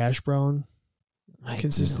like a hash brown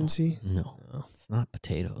consistency? No. It's not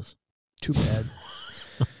potatoes. Too bad.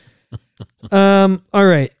 All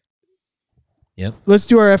right. Yep. Let's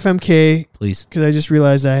do our FMK. Please. Because I just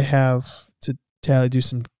realized I have to do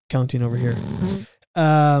some counting over here.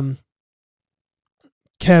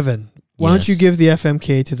 Kevin, why don't you give the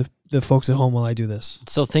FMK to the folks at home while I do this?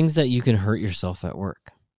 So things that you can hurt yourself at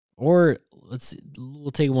work. Or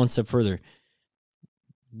we'll take it one step further.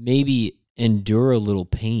 Maybe endure a little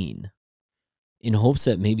pain in hopes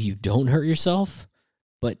that maybe you don't hurt yourself,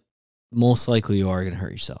 but most likely you are going to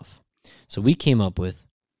hurt yourself. So we came up with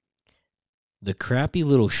the crappy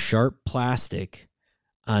little sharp plastic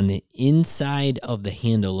on the inside of the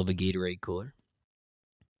handle of a Gatorade cooler.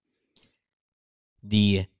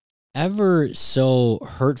 The ever so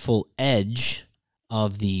hurtful edge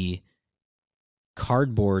of the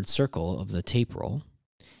cardboard circle of the tape roll.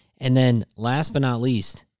 And then last but not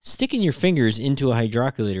least, sticking your fingers into a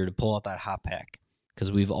hydroculator to pull out that hot pack.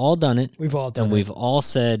 Because we've all done it. We've all done it. And we've all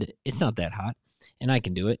said, it's not that hot. And I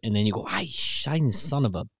can do it. And then you go, shine son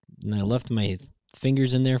of a... And I left my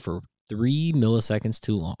fingers in there for 3 milliseconds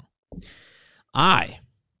too long. I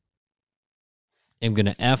am going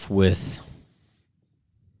to F with...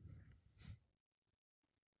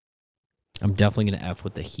 I'm definitely going to F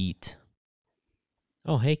with the heat.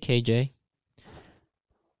 Oh, hey, KJ.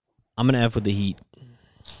 I'm going to F with the heat.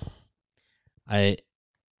 I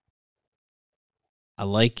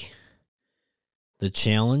like the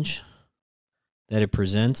challenge that it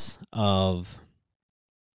presents of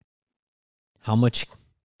how much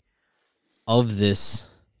of this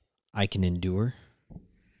I can endure.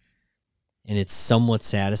 And it's somewhat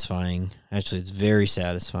satisfying. Actually, it's very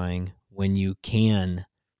satisfying when you can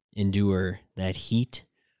endure that heat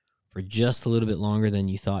for just a little bit longer than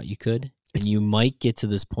you thought you could. And you might get to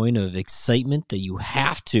this point of excitement that you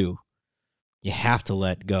have to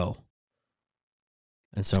let go.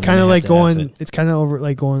 And so it's kind of like going, it's kind of over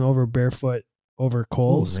like going over barefoot over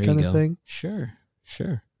coals kind of thing. Sure.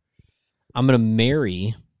 I'm going to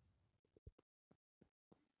marry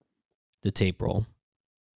the tape roll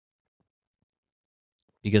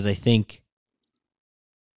because I think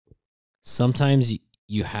sometimes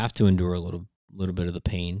you have to endure a little bit of the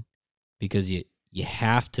pain because you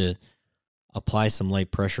have to apply some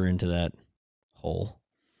light pressure into that hole.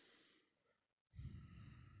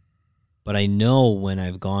 But I know when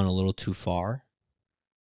I've gone a little too far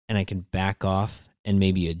and I can back off and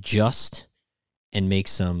maybe adjust and make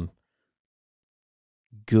some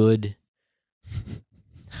good...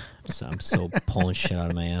 I'm so pulling shit out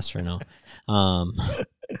of my ass right now.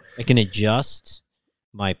 I can adjust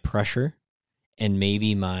my pressure and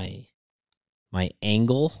maybe my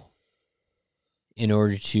angle in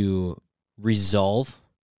order to resolve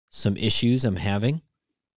some issues I'm having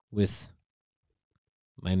with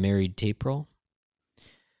my married tape roll.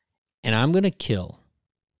 And I'm going to kill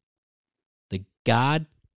the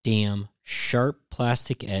goddamn sharp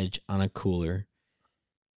plastic edge on a cooler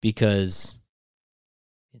because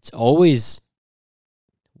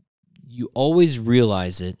you always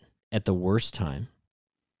realize it at the worst time.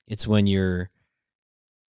 It's when you're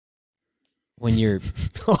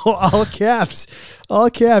all caps.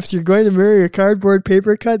 You're going to marry a cardboard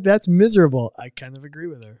paper cut? That's miserable. I kind of agree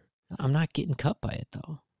with her. I'm not getting cut by it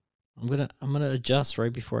though. I'm gonna adjust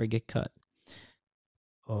right before I get cut.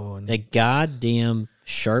 Oh, that goddamn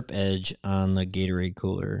sharp edge on the Gatorade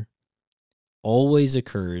cooler always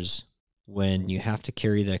occurs when you have to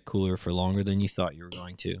carry that cooler for longer than you thought you were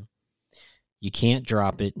going to. You can't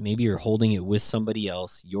drop it. Maybe you're holding it with somebody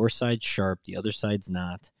else. Your side's sharp, the other side's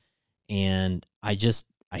not. And I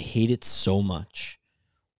hate it so much.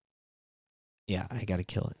 Yeah, I got to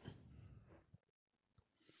kill it.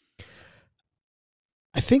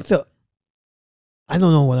 I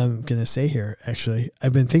don't know what I'm going to say here, actually.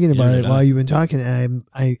 I've been thinking about it while you've been talking, and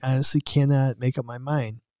I honestly cannot make up my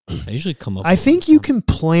mind. I usually come up I think you can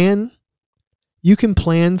plan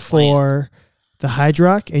for the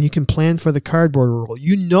Hydrock, and you can plan for the cardboard roll.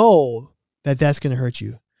 You know that that's going to hurt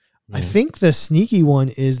you. Yeah. I think the sneaky one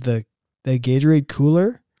is the Gatorade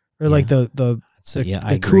cooler, or like the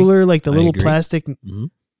cooler, like the little plastic,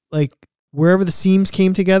 like wherever the seams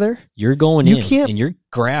came together. You're going and you're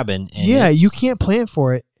grabbing. And you can't plan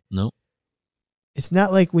for it. No. It's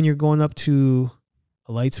not like when you're going up to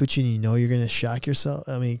a light switch and you know you're going to shock yourself.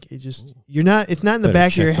 I mean, it's not in the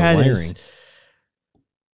back of your head.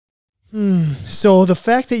 So the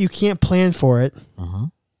fact that you can't plan for it.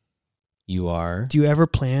 You are. Do you ever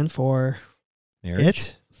plan for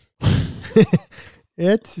marriage?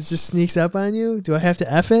 It just sneaks up on you. Do I have to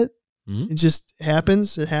F it? It just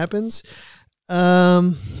happens. It happens.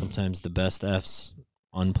 Sometimes the best F's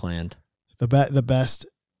unplanned. The best.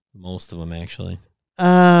 Most of them, actually.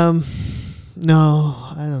 No,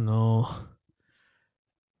 I don't know.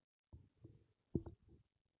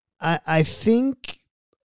 I think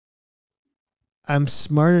I'm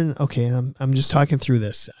smarter. Okay, I'm just talking through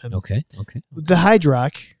this. Okay. The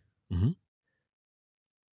Hydrock.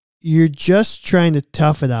 You're just trying to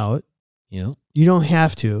tough it out. Yeah. You don't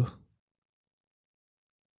have to.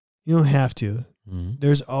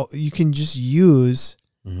 There's you can just use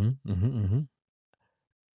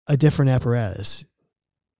a different apparatus.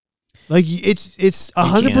 Like it's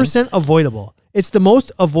 100% avoidable. It's the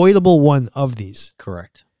most avoidable one of these.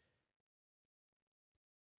 Correct.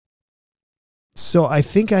 So I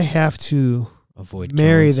think I have to avoid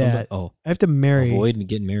marry that. I have to marry. Avoid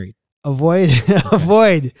getting married. Avoid.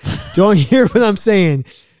 Don't hear what I'm saying.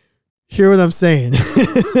 Hear what I'm saying.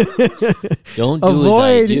 Don't do as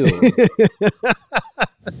I do.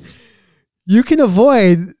 You can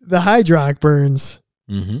avoid the Hydrock burns.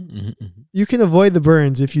 You can avoid the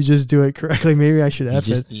burns if you just do it correctly. Maybe I should F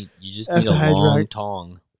it. You just need a long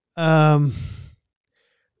tong.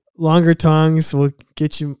 Longer tongs will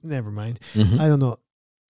get you. Never mind. I don't know.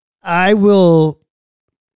 I will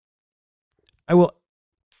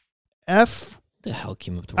F. What the hell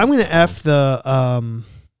came up to? I'm going to F the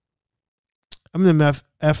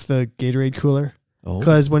F the Gatorade cooler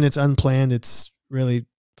because when it's unplanned, it's really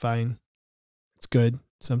fine. It's good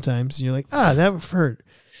sometimes. And you're like, that would hurt.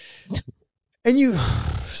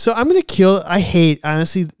 So I'm going to kill. I hate,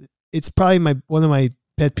 honestly, it's probably one of my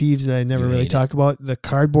pet peeves that I never really talk about. The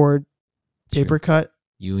cardboard paper cut.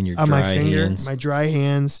 You and your on dry my finger, hands. My dry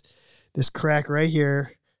hands. This crack right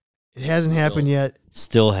here. It hasn't happened yet.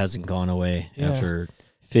 Still hasn't gone away after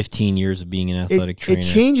 15 years of being an athletic trainer. It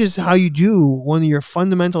changes how you do one of your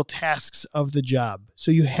fundamental tasks of the job.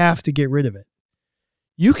 So you have to get rid of it.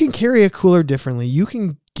 You can carry a cooler differently. You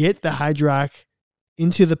can get the Hydrock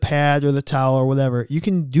into the pad or the towel or whatever. You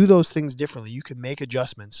can do those things differently. You can make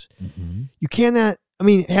adjustments. You cannot,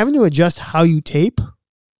 having to adjust how you tape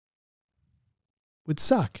would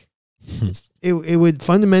suck. It would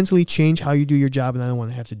fundamentally change how you do your job, and I don't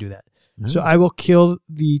want to have to do that. So I will kill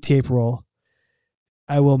the tape roll.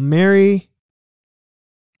 I will marry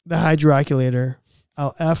the hydroculator.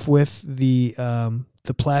 I'll F with the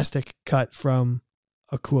plastic cut from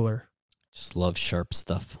a cooler. Just love sharp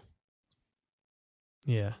stuff.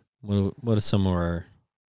 Yeah. What are some of our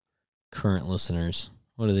current listeners?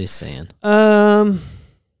 What are they saying?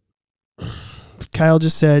 Kyle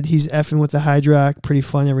just said he's effing with the Hydrock. Pretty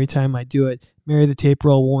fun every time I do it. Marry the tape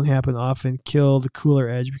roll won't happen often. Kill the cooler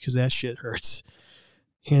edge because that shit hurts.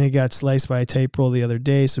 Hannah got sliced by a tape roll the other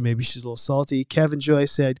day, so maybe she's a little salty. Kevin Joy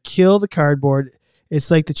said, kill the cardboard.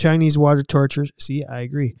 It's like the Chinese water torture. See, I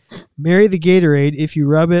agree. Marry the Gatorade. If you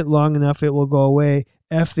rub it long enough, it will go away.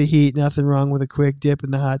 F the heat. Nothing wrong with a quick dip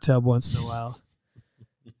in the hot tub once in a while.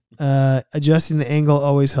 Adjusting the angle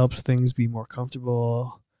always helps things be more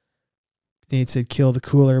comfortable. Nate said, kill the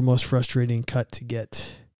cooler, most frustrating cut to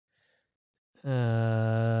get.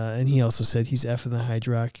 And he also said he's F in the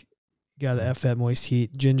Hydrock. Got to F that moist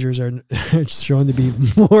heat. Gingers are shown to be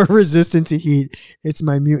more resistant to heat. It's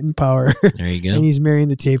my mutant power. There you go. And he's marrying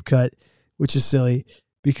the tape cut, which is silly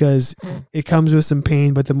because it comes with some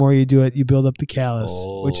pain, but the more you do it, you build up the callus,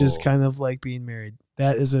 which is kind of like being married.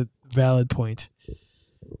 That is a valid point.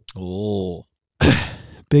 Oh.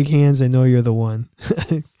 Big hands, I know you're the one.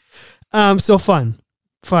 So fun.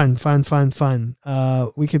 We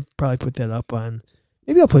could probably put that up on,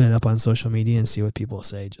 maybe I'll put it up on social media and see what people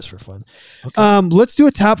say just for fun. Okay. Let's do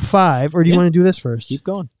a top 5, or do you want to do this first? Keep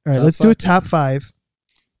going. All right, let's do a top 5.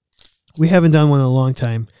 We haven't done one in a long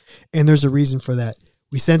time, and there's a reason for that.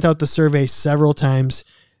 We sent out the survey several times,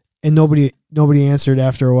 and nobody answered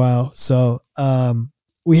after a while. So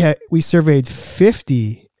we surveyed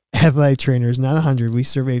 50 athletic trainers, not 100. We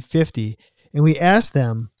surveyed 50, and we asked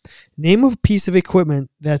them, name a piece of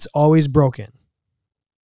equipment that's always broken.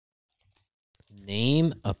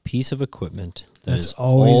 Name a piece of equipment that's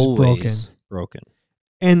always broken.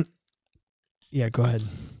 And yeah, go ahead.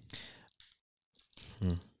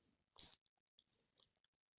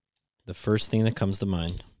 The first thing that comes to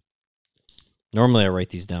mind. Normally I write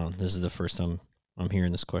these down. This is the first time I'm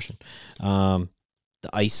hearing this question. The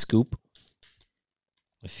ice scoop,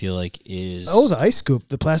 I feel like is... Oh, the ice scoop.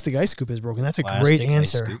 The plastic ice scoop is broken. That's a great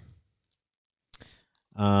answer.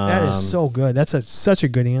 That is so good. That's such a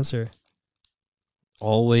good answer.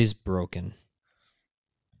 Always broken.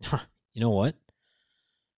 You know what?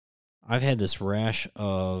 I've had this rash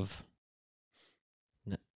of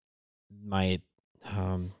my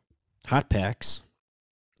hot packs.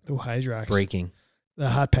 The Hydrox. Breaking. The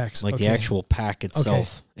hot packs. Like the actual pack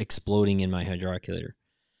itself exploding in my hydroculator.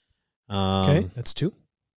 Okay, that's 2.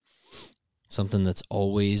 Something that's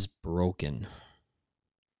always broken.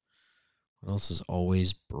 What else is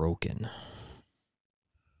always broken?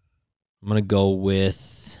 I'm going to go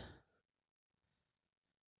with...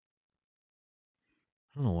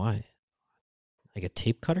 I don't know why. Like a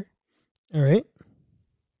tape cutter? All right.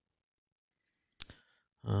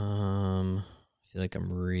 I feel like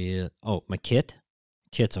I'm real... Oh, my kit?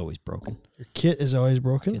 Kit's always broken. Your kit is always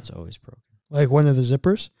broken? Kit's always broken. Like one of the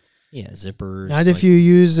zippers? Yeah, zippers. Not if you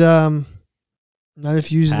use... not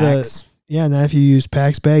if you use packs. Not if you use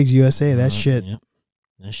Pax Bags USA. That shit. Yep.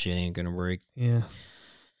 That shit ain't gonna break. Yeah.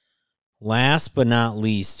 Last but not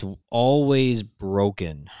least, always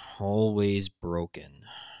broken. Always broken.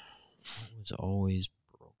 It's always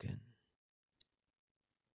broken.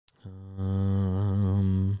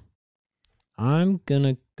 I'm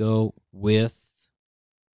gonna go with...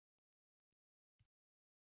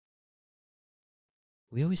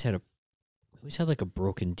 We always had like a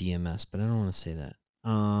broken DMS, but I don't want to say that.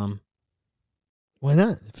 Why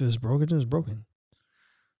not? If it was broken, it was broken.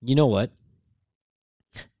 You know what?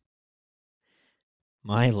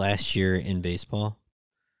 My last year in baseball,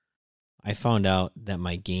 I found out that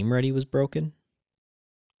my Game Ready was broken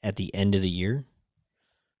at the end of the year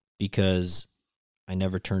because I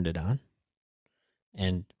never turned it on.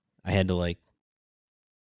 And I had to like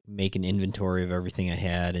make an inventory of everything I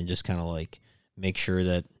had and just kind of like make sure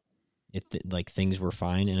that things were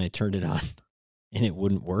fine, and I turned it on and it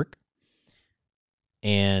wouldn't work.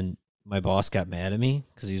 And my boss got mad at me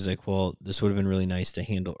because he's like, well, this would have been really nice to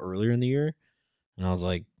handle earlier in the year. And I was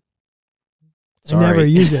like, sorry. I never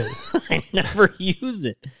use it. I never use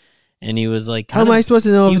it. And he was like, how am I supposed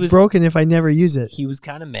to know if it's broken if I never use it? He was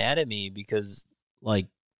kind of mad at me because like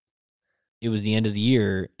it was the end of the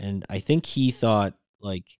year. And I think he thought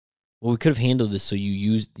like, well, we could have handled this so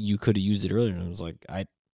you could have used it earlier. And I was like, I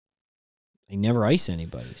never ice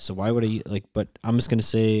anybody. So why would I like, but I'm just going to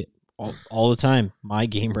say all the time, my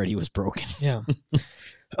Game Ready was broken. Yeah.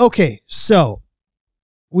 Okay. So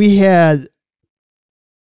we had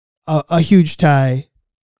a huge tie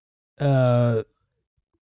at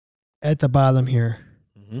the bottom here.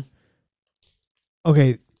 Mm-hmm.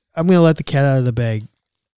 Okay. I'm going to let the cat out of the bag.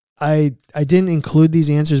 I didn't include these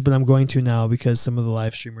answers, but I'm going to now because some of the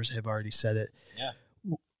live streamers have already said it. Yeah.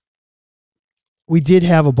 We did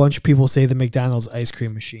have a bunch of people say the McDonald's ice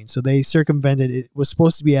cream machine. So they circumvented it. It was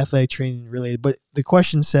supposed to be athletic training related, but the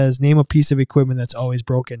question says name a piece of equipment that's always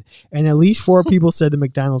broken. And at least 4 people said the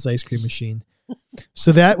McDonald's ice cream machine.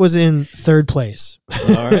 So that was in 3rd place.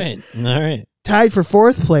 All right. All right. Tied for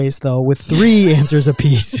 4th place though with 3 answers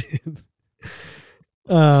apiece.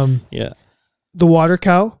 Yeah. The water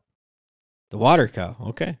cow. The water cow.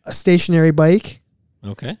 Okay. A stationary bike.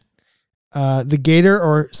 Okay. The gator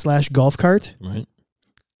 /golf cart. Right.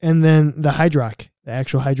 And then the Hydrock. The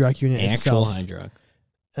actual Hydrock unit Actual itself. Hydrock.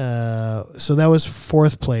 So that was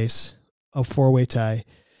 4th place of 4-way tie.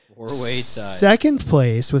 4-way tie. Second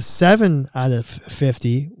place with 7 out of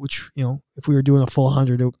 50, which, if we were doing a full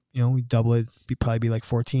 100, we'd double it. It'd probably be like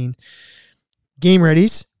 14. Game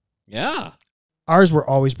Readies. Yeah. Ours were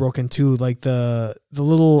always broken too. Like the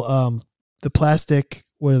little, the plastic,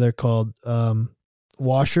 what are they called?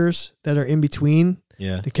 Washers that are in between.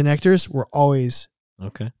 Yeah. The connectors were always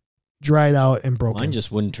dried out and broken. Mine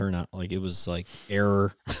just wouldn't turn out. Like it was like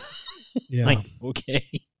error. Yeah. Like, okay.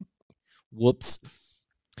 Whoops.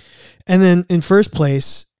 And then in first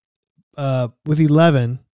place, with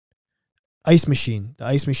 11, ice machine. The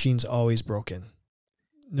ice machine's always broken.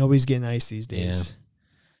 Nobody's getting ice these days. Yeah.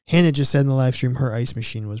 Hannah just said in the live stream her ice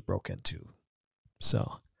machine was broken too.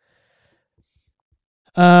 So,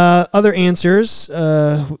 other answers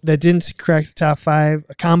that didn't crack the top 5: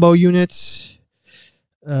 a combo unit,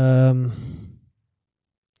 Gatorade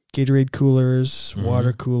coolers,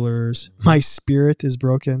 water coolers. My Spirit is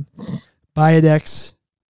broken. Biodex.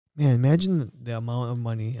 Man, imagine the amount of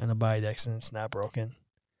money on a Biodex and it's not broken.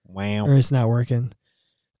 Wow. Or it's not working.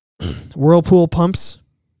 Whirlpool pumps.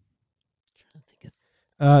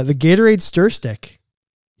 The Gatorade stir stick.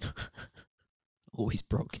 Always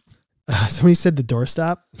broken. Somebody said the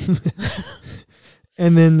doorstop.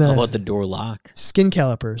 And then how about the door lock? Skin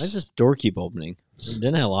calipers. Why does this door keep opening?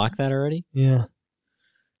 Didn't I lock that already? Yeah.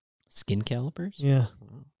 Skin calipers? Yeah.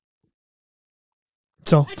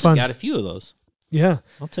 So I fun. got a few of those. Yeah.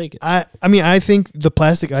 I'll take it. I mean, I think the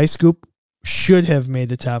plastic ice scoop should have made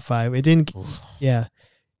the top 5. It didn't. Oof. Yeah.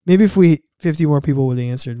 Maybe if 50 more people would have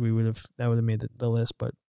answered, that would have made the list.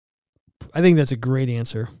 But I think that's a great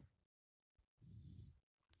answer.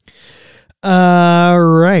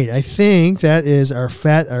 Right. I think that is our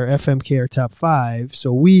FMK, our top 5.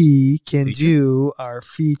 So we can do our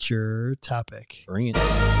feature topic. Bring it.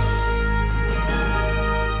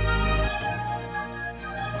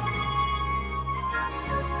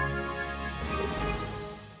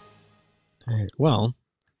 All right. Well,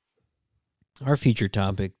 our feature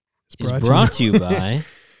topic is brought to you by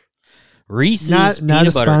Reese's not Peanut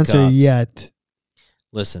a Butter sponsor Cups. yet.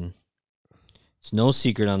 Listen, it's no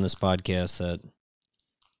secret on this podcast that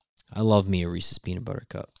I love me a Reese's Peanut Butter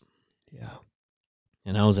Cup. Yeah.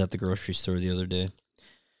 And I was at the grocery store the other day,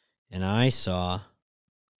 and I saw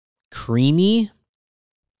creamy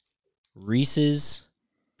Reese's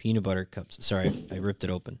Peanut Butter Cups. Sorry, I ripped it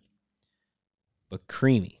open. But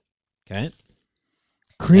creamy. Okay?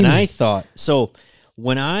 Creamy. And I thought, so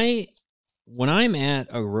when I'm at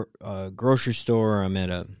a grocery store, or I'm at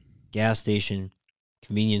a gas station,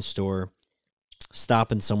 convenience store,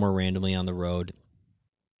 stopping somewhere randomly on the road,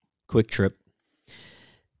 quick trip,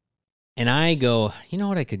 and I go, you know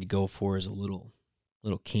what I could go for is a little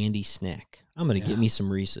candy snack. I'm going to get me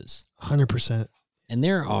some Reese's. 100%. And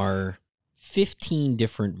there are 15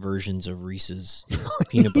 different versions of Reese's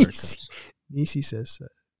peanut butter cups. Nisi says that.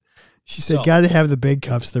 She said, got to have the big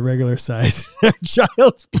cups, the regular size.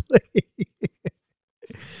 Child's play.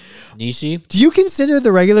 Nisi? Do you consider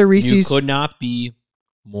the regular Reese's? You could not be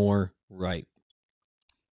more right.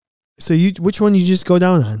 So which one you just go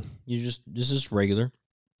down on? This is regular.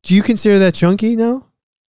 Do you consider that chunky now?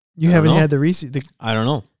 You haven't had the Reese's. I don't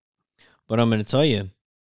know. But I'm going to tell you,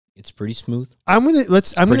 it's pretty smooth. I'm going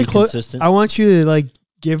to close. I want you to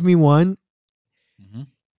give me one. Mm-hmm.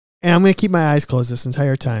 And I'm going to keep my eyes closed this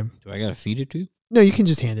entire time. Do I got to feed it to you? No, you can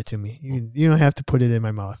just hand it to me. You don't have to put it in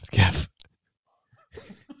my mouth, Kev.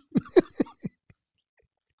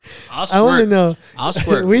 I want to know. I'll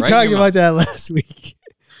squirt. We talked about that last week.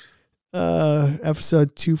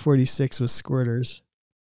 Episode 246 was squirters.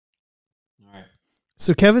 All right.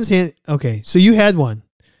 So Kevin's hand. Okay, so you had one.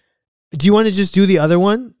 Do you want to just do the other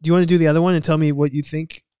one? Do you want to do the other one and tell me what you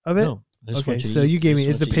think of it? No. Okay, so you gave me.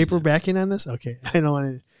 Is the paper backing on this? Okay, I don't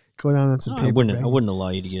want to go down on some paper. I wouldn't allow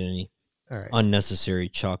you to get any unnecessary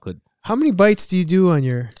chocolate. How many bites do you do on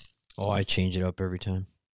your? Oh, I change it up every time.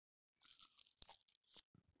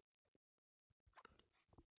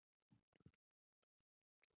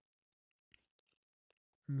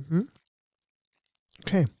 Mm-hmm.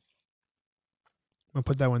 Okay. I'm going to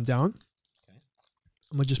put that one down. Okay.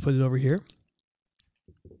 I'm going to just put it over here.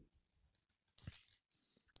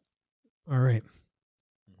 All right.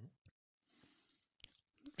 Mm-hmm.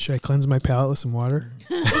 Should I cleanse my palate with some water?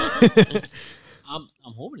 I'm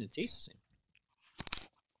hoping it tastes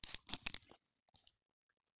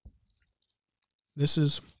the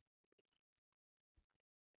same.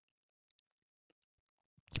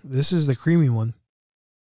 This is the creamy one.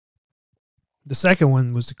 The second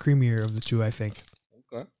one was the creamier of the two, I think.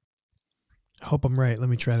 Okay. I hope I'm right. Let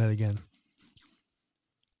me try that again.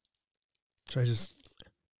 So I just.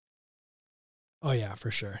 Oh yeah,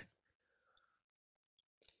 for sure.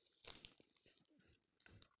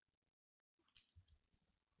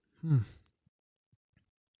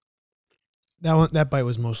 That bite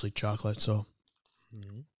was mostly chocolate, so.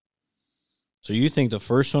 So you think the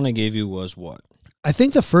first one I gave you was what? I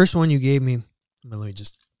think the first one you gave me. Let me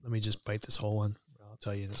just bite this whole one. I'll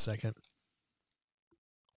tell you in a second.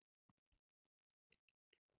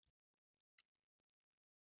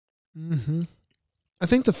 I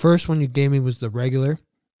think the first one you gave me was the regular,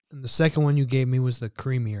 and the second one you gave me was the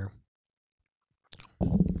creamier.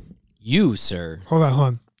 You, sir. Hold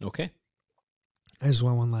on. Okay. I just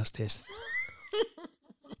want one last taste.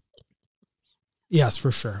 Yes,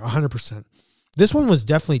 for sure. 100%. This one was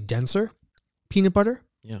definitely denser. Peanut butter.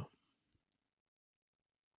 Yeah.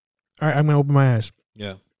 All right, I'm going to open my eyes.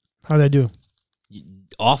 Yeah. How'd I do?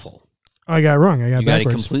 Awful. Oh, I got it wrong. I got it backwards. You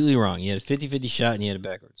got it completely wrong. You had a 50-50 shot and you had it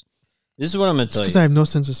backwards. This is what I'm going to tell you. Because I have no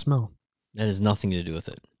sense of smell. That has nothing to do with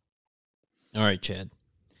it. All right, Chad.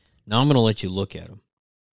 Now I'm going to let you look at them.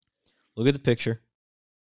 Look at the picture.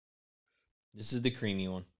 This is the creamy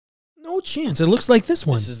one. No chance. It looks like this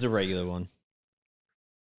one. This is the regular one.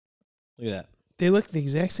 Look at that. They look the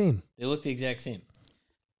exact same. They look the exact same.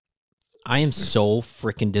 I am so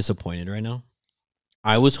freaking disappointed right now.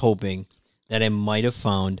 I was hoping that I might have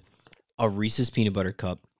found a Reese's Peanut Butter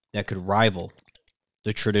Cup that could rival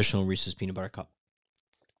the traditional Reese's Peanut Butter Cup.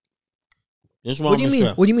 What do you mean?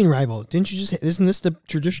 What do you mean rival? Didn't you just? Isn't this the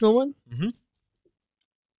traditional one? Mm-hmm.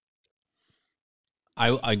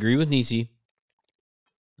 I agree with Nisi.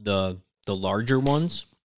 The larger ones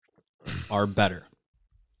are better.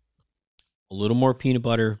 A little more peanut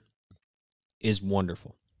butter is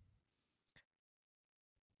wonderful.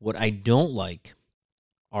 What I don't like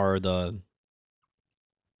are the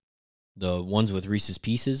ones with Reese's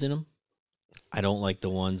Pieces in them. I don't like the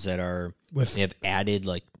ones that are they have added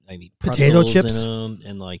potato chips in them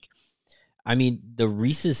and the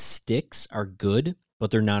Reese's sticks are good,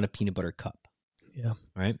 but they're not a peanut butter cup. Yeah.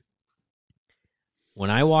 Right? When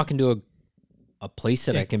I walk into a place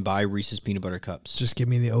that I can buy Reese's peanut butter cups, just give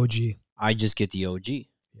me the OG. I just get the OG.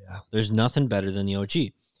 Yeah. There's nothing better than the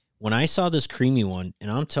OG. When I saw this creamy one,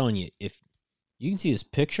 and I'm telling you, if you can see this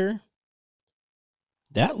picture,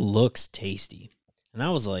 that looks tasty. And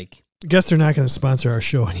I was like, I guess they're not going to sponsor our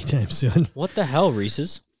show anytime soon. What the hell,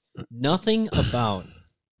 Reese's? Nothing about,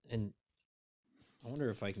 and I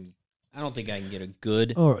wonder if I can, I don't think I can get a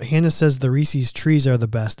good. Oh, Hannah says the Reese's trees are the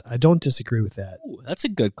best. I don't disagree with that. Ooh, that's a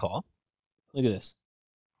good call. Look at this.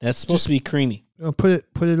 That's supposed to be creamy. Put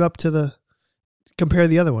it up to compare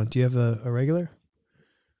the other one. Do you have a regular?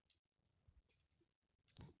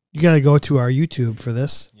 You got to go to our YouTube for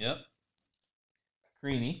this. Yep.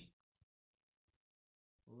 Creamy.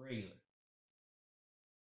 Regular.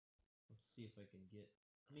 Let's see if I can get.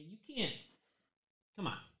 I mean, you can't. Come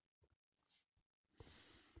on.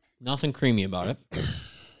 Nothing creamy about it.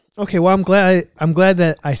 Okay, well, I'm glad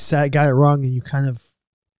that I got it wrong, and you kind of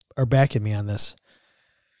are backing me on this.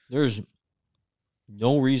 There's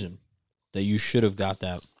no reason that you should have got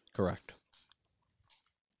that correct.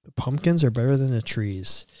 The pumpkins are better than the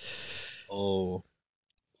trees. Oh,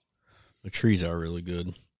 the trees are really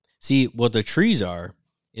good. See, what the trees are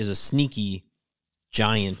is a sneaky,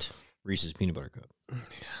 giant Reese's Peanut Butter Cup. Yeah.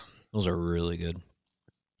 Those are really good.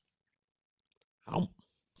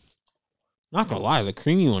 Not gonna lie, the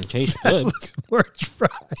creamy one tastes good. Looks more dry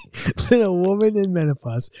than a woman in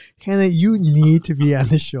menopause. Hannah, you need to be on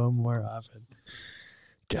the show more often.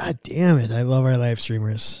 God damn it. I love our live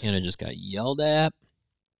streamers. Hannah just got yelled at.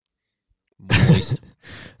 Moist.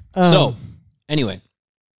 So, anyway.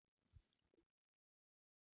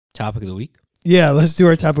 Topic of the week? Yeah, let's do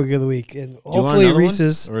our topic of the week. And hopefully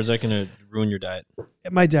Reese's. Or is that going to ruin your diet?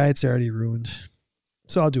 My diet's already ruined.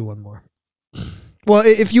 So I'll do one more. Well,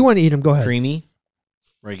 if you want to eat them, go ahead. Creamy,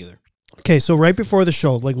 regular. Okay, so right before the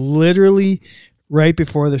show, like literally right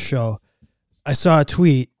before the show, I saw a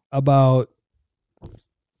tweet about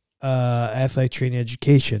athletic training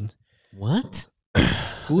education. What?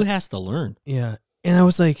 Who has to learn? Yeah. And I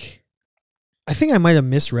was like, I think I might have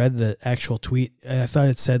misread the actual tweet. I thought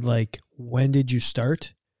it said, like, when did you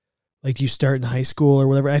start? Like, do you start in high school or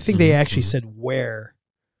whatever? I think they actually said where.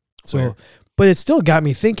 So, but it still got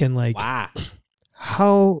me thinking, like, wow.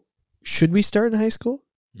 How should we start in high school?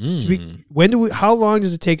 How long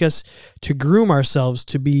does it take us to groom ourselves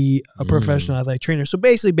to be a professional athletic trainer? So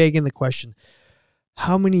basically begging the question,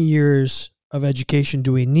 how many years of education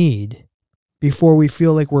do we need before we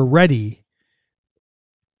feel like we're ready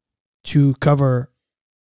to cover,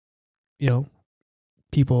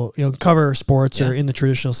 people, cover sports Yeah. or in the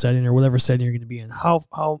traditional setting or whatever setting you're going to be in. How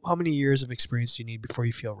many years of experience do you need before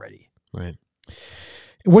you feel ready? Right.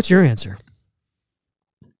 What's your answer?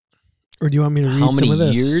 Or do you want me to read some of this?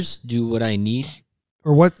 How many years do what I need?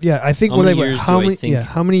 Or what? Yeah, I think How many years do I think? Yeah,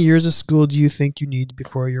 how many years of school do you think you need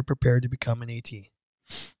before you're prepared to become an AT?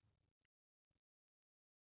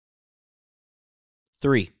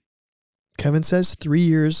 3. Kevin says 3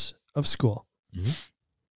 years of school. Mm-hmm.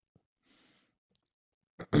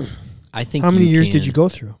 I think. How many years did you go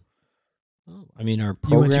through? I mean, our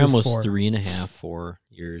program was 4. 3.5, 4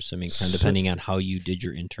 years. I mean, kind of depending on how you did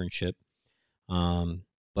your internship.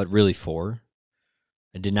 But really 4.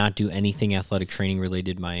 I did not do anything athletic training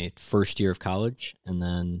related my first year of college, and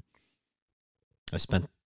then I spent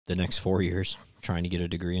the next 4 years trying to get a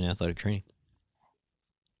degree in athletic training.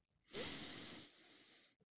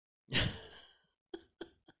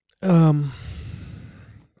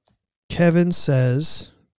 Kevin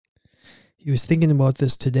says he was thinking about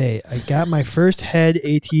this today. I got my first head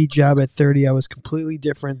AT job at 30. I was completely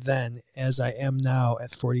different then as I am now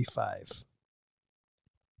at 45.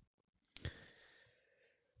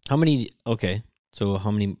 How many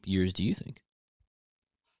years do you think?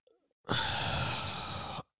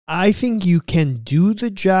 I think you can do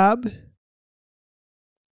the job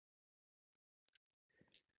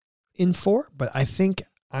in 4, but I think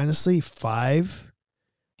honestly 5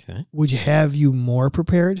 would have you more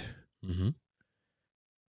prepared. Mm-hmm.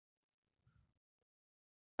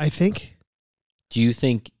 I think. Do you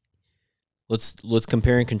think? Let's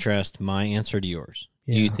compare and contrast my answer to yours.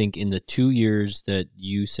 Yeah. Do you think in the 2 years that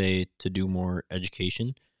you say to do more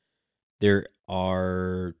education, there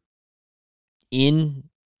are in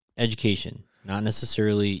education, not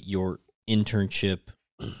necessarily your internship,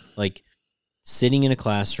 like sitting in a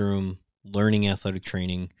classroom, learning athletic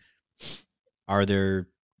training, are there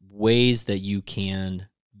ways that you can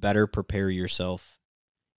better prepare yourself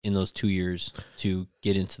in those 2 years to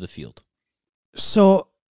get into the field? So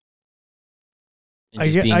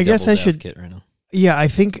And just being I guess I should right now. Yeah, I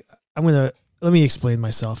think let me explain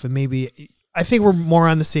myself, and maybe I think we're more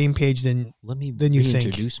on the same page than you think.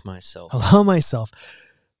 Introduce myself. Allow myself.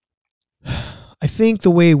 I think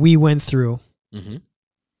the way we went through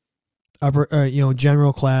upper,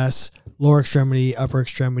 general class, lower extremity, upper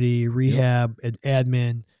extremity, rehab, and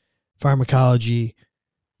admin, pharmacology,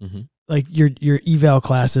 like your eval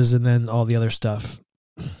classes, and then all the other stuff.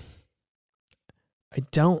 I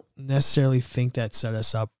don't necessarily think that set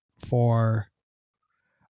us up for.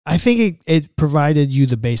 I think it provided you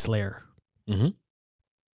the base layer. Mm-hmm.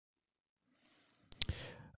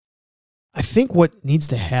 I think what needs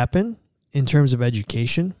to happen in terms of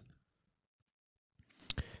education,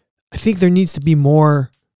 I think there needs to be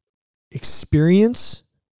more experience,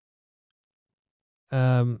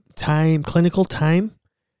 time, clinical time,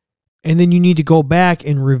 and then you need to go back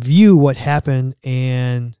and review what happened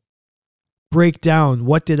and break down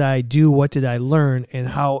what did I do, what did I learn, and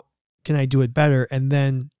how can I do it better, and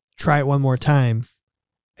then try it one more time,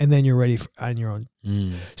 and then you're ready on your own.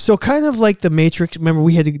 So kind of like the Matrix. Remember,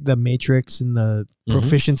 we had the Matrix and the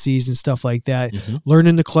proficiencies and stuff like that. Learn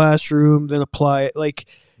in the classroom, then apply it. Like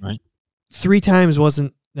 3 times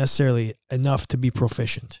wasn't necessarily enough to be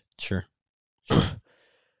proficient. Sure.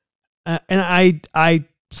 And I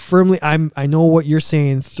firmly, I know what you're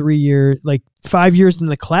saying. 3 years, like 5 years in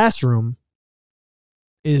the classroom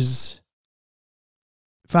is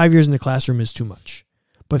 5 years in the classroom is too much.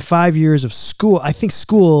 But 5 years of school, I think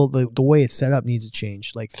school, the way it's set up needs to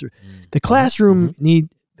change. Like through the classroom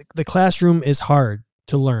the classroom is hard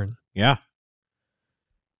to learn. Yeah.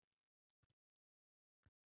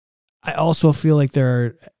 I also feel like there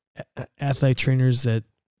are athletic trainers that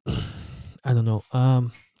I don't know. I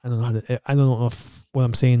don't know if what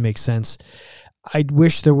I'm saying makes sense. I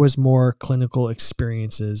wish there was more clinical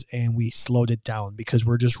experiences and we slowed it down because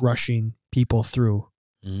we're just rushing people through.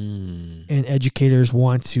 And educators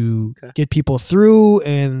want to get people through,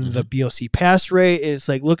 and the BOC pass rate is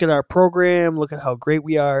like, look at our program, look at how great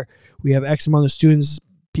we are. We have X amount of students,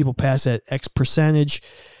 people pass at X percentage,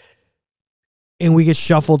 and we get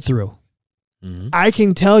shuffled through. I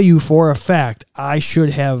can tell you for a fact, I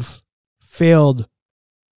should have failed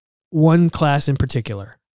one class in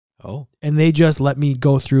particular. Oh. And they just let me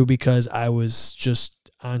go through because I was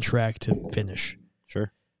just on track to finish.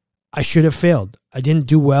 Sure. I should have failed. I didn't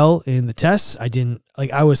do well in the tests.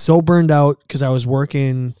 I was so burned out because I was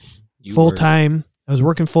working full time. I was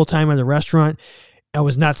working full time at a restaurant. I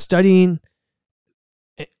was not studying.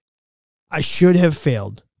 I should have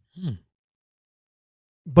failed.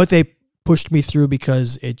 But they pushed me through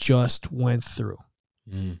because it just went through.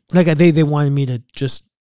 Like they wanted me to just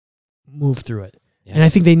move through it. Yeah. And I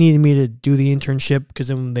think they needed me to do the internship because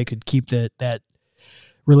then they could keep that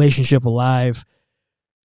relationship alive.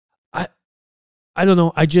 I don't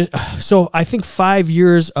know. So I think 5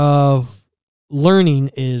 years of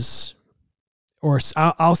learning is, or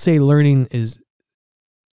I'll say learning is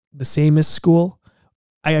the same as school.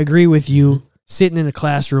 I agree with you. Mm-hmm. Sitting in a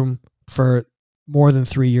classroom for more than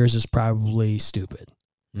 3 years is probably stupid.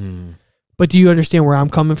 Mm. But do you understand where I'm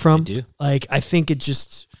coming from? I do. Like, I think it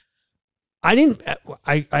just,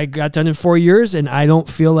 I got done in 4 years, and I don't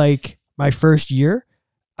feel like my first year,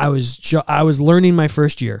 I was learning my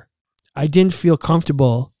first year. I didn't feel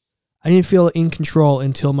comfortable. I didn't feel in control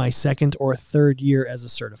until my second or third year as a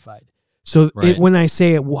certified. So Right. when I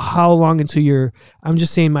say it, how long until I'm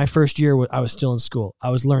just saying my first year, I was still in school. I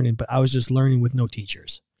was learning, but I was just learning with no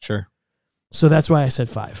teachers. Sure. So that's why I said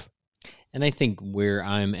 5. And I think where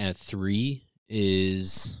I'm at 3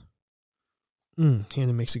 is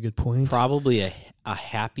Hannah makes a good point. probably a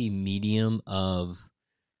happy medium of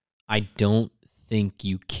I don't think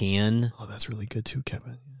you can. Oh, that's really good too,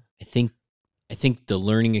 Kevin. I think the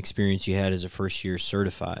learning experience you had as a first year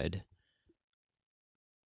certified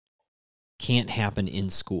can't happen in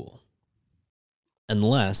school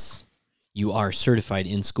unless you are certified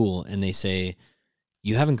in school and they say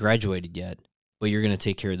you haven't graduated yet, but you're going to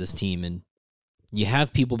take care of this team and you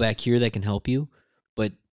have people back here that can help you,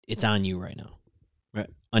 but it's on you right now. Right?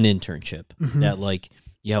 An internship that like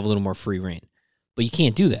you have a little more free reign. But you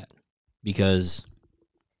can't do that because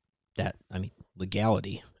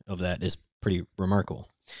legality of that is pretty remarkable.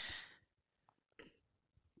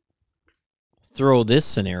 Throw this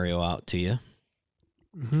scenario out to you.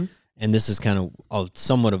 Mm-hmm. And this is kind of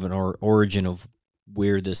somewhat of an origin of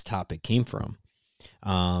where this topic came from.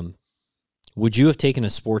 Would you have taken a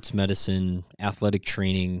sports medicine, athletic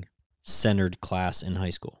training centered class in high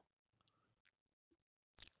school?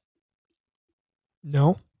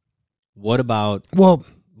 No. What about,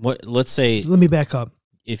 let's say, let me back up.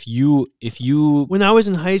 If you when I was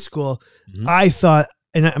in high school, Mhm. I thought,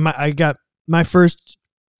 and I got my first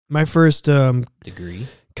degree,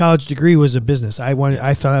 college degree was a business. I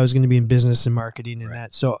thought I was going to be in business and marketing and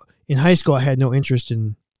that. So in high school, I had no interest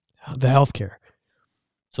in the healthcare.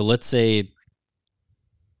 So let's say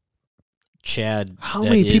Chad. How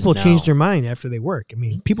many people change their mind after they work? I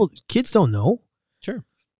mean, kids don't know. Sure.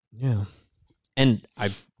 Yeah. And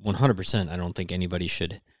 100%, I don't think anybody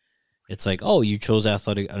should. It's like, oh, you chose an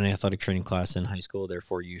athletic training class in high school,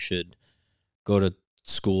 therefore you should go to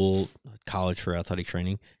college for athletic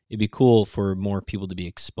training. It'd be cool for more people to be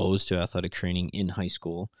exposed to athletic training in high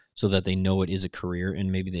school so that they know it is a career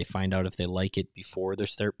and maybe they find out if they like it before they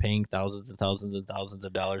start paying thousands and thousands and thousands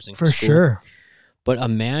of dollars in For school. sure. But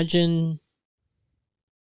imagine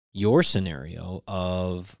your scenario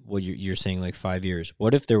of what you're saying, like 5 years.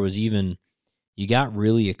 What if there was you got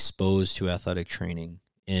really exposed to athletic training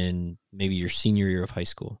in maybe your senior year of high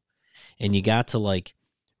school, and you got to like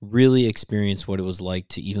really experience what it was like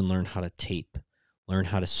to even learn how to tape, learn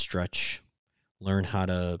how to stretch, learn how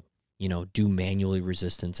to, do manually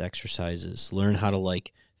resistance exercises, learn how to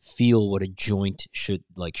like feel what a joint should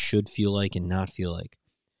feel like and not feel like.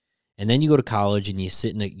 And then you go to college and you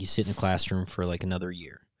sit in a classroom for like another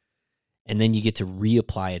year. And then you get to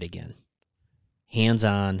reapply it again.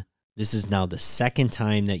 Hands-on. This is now the second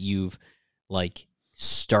time that you've like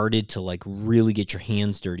started to like really get your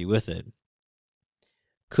hands dirty with it.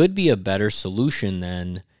 Could be a better solution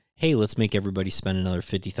than, hey, let's make everybody spend another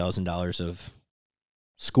 $50,000 of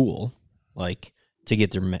school, like to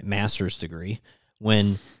get their master's degree,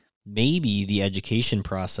 when maybe the education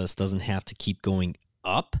process doesn't have to keep going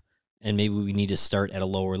up, and maybe we need to start at a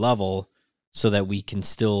lower level so that we can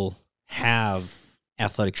still have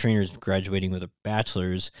athletic trainers graduating with a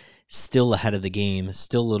bachelor's, still ahead of the game,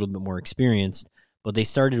 still a little bit more experienced, but they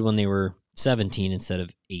started when they were 17 instead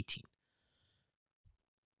of 18.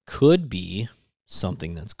 Could be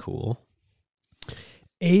something that's cool.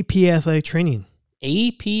 AP athletic training.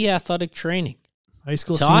 AP athletic training. High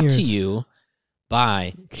school Taught seniors. to you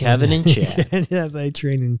by Kevin and Chad. Athletic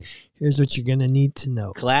training. Here's what you're going to need to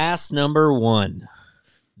know. Class number 1.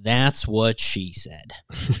 That's what she said.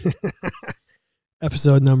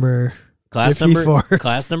 Episode number Class 54.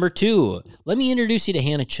 Class number 2. Let me introduce you to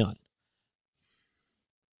Hannah Chun.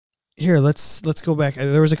 Here, let's go back.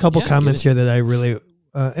 There was a couple comments here that I really,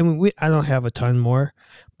 I don't have a ton more,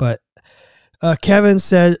 but Kevin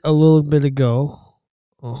said a little bit ago.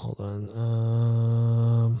 Oh, hold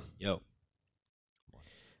on. Yo,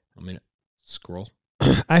 I'm gonna scroll.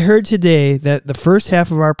 I heard today that the first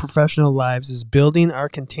half of our professional lives is building our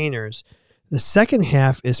containers. The second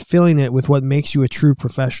half is filling it with what makes you a true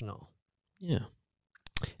professional. Yeah.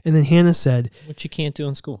 And then Hannah said, which you can't do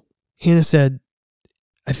in school. Hannah said,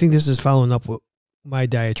 I think this is following up with my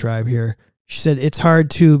diatribe here. She said, it's hard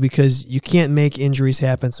too because you can't make injuries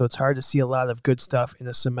happen. So it's hard to see a lot of good stuff in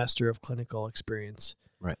a semester of clinical experience.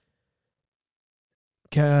 Right.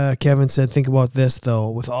 Kevin said, think about this though.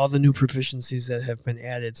 With all the new proficiencies that have been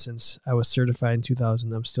added since I was certified in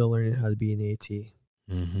 2000, I'm still learning how to be an AT.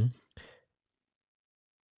 Mm-hmm.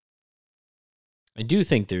 I do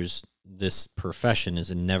think this profession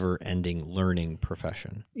is a never-ending learning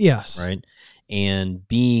profession. Yes. Right? And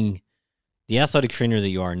being the athletic trainer that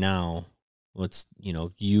you are now,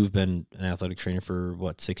 you've been an athletic trainer for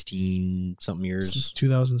 16-something years? Since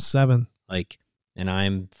 2007. And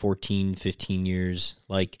I'm 14, 15 years.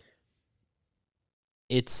 I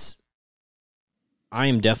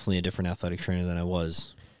am definitely a different athletic trainer than I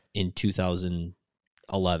was in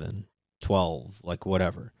 2011, 12,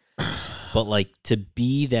 whatever. But to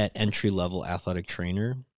be that entry-level athletic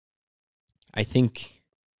trainer, I think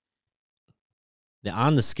the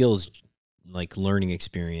on the skills learning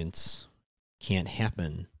experience can't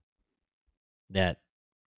happen. That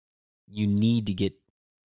you need to get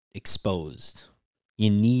exposed. You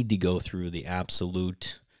need to go through the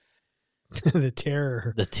absolute the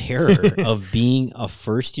terror of being a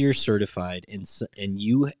first-year certified, and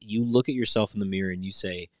you look at yourself in the mirror and you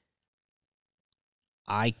say,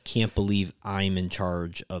 I can't believe I'm in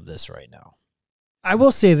charge of this right now. I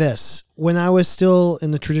will say this. When I was still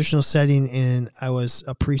in the traditional setting and I was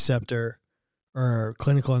a preceptor or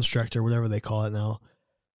clinical instructor, whatever they call it now,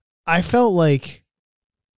 I felt like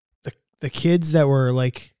the kids that were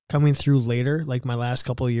coming through later, my last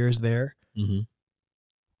couple of years there, mm-hmm.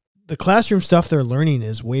 the classroom stuff they're learning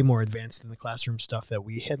is way more advanced than the classroom stuff that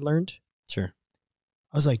we had learned. Sure.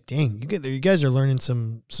 I was like, dang, you guys are learning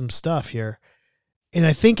some stuff here. And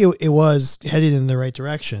I think it was headed in the right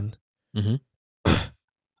direction. Mm-hmm.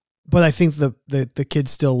 But I think the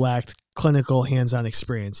kids still lacked clinical hands-on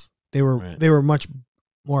experience. They were much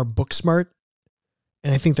more book smart,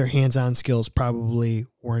 and I think their hands-on skills probably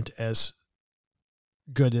weren't as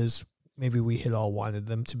good as maybe we had all wanted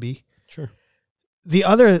them to be. Sure. The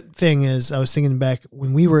other thing is, I was thinking back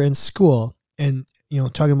when we were in school and,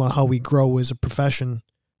 talking about how we grow as a profession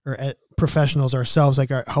or professionals ourselves,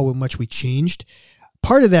 how much we changed.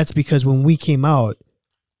 Part of that's because when we came out,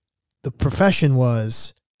 the profession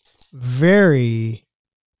was very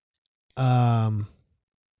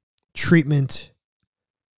treatment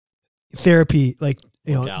therapy,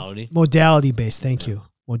 modality based. Thank you.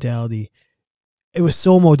 Modality. It was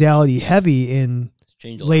so modality heavy in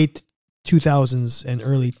late 2000s and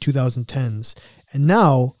early 2010s. And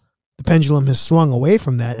now the pendulum has swung away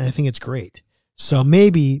from that. And I think it's great. So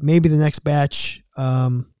maybe the next batch,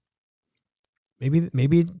 maybe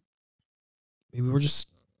we're just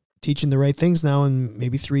teaching the right things now, and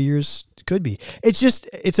maybe 3 years could be.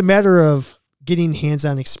 It's a matter of getting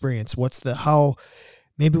hands-on experience.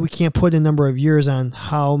 Maybe we can't put a number of years on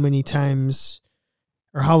how many times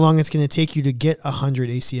or how long it's going to take you to get 100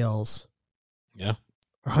 ACLs. Yeah.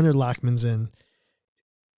 Or 100 Lockmans in.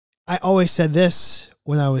 I always said this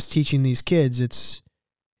when I was teaching these kids, it's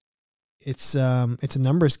a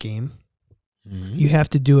numbers game. Mm-hmm. You have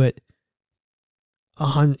to do it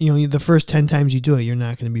the first 10 times you do it, you're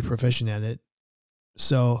not going to be proficient at it.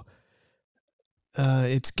 So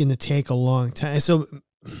it's going to take a long time. So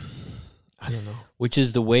I don't know. Which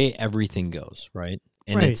is the way everything goes, right?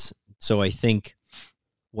 And right. So I think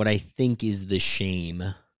what I think is the shame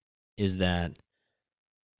is that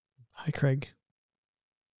hi, Craig.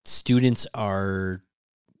 Students are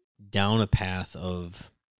down a path of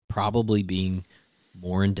probably being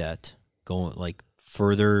more in debt, going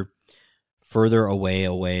further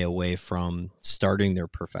away from starting their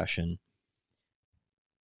profession,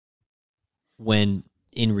 when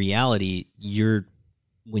in reality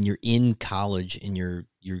when you're in college and you're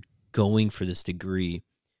going for this degree,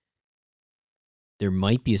 there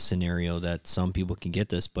might be a scenario that some people can get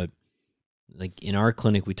this, but in our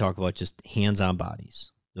clinic we talk about just hands-on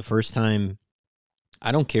bodies. The first time,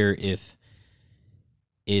 I don't care if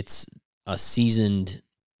it's a seasoned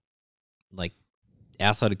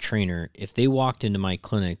athletic trainer, if they walked into my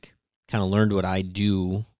clinic, kind of learned what I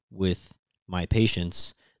do with my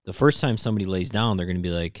patients, the first time somebody lays down, they're going to be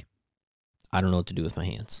like, I don't know what to do with my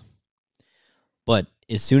hands. But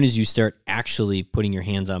as soon as you start actually putting your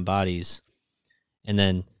hands on bodies, and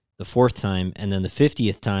then the fourth time, and then the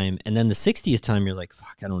 50th time, and then the 60th time, you're like,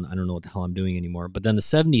 fuck, I don't know what the hell I'm doing anymore. But then the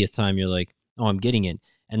 70th time, you're like, oh, I'm getting it.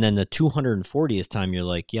 And then the 240th time, you're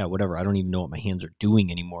like, yeah, whatever. I don't even know what my hands are doing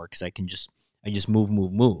anymore because I just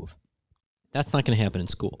move. That's not going to happen in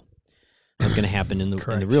school. That's going to happen in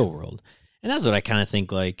the real world. And that's what I kind of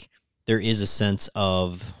think, like, there is a sense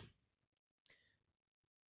of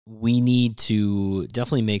we need to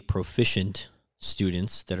definitely make proficient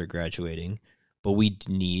students that are graduating, but we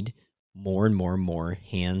need more and more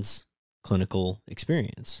hands clinical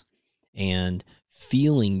experience and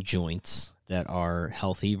feeling joints that are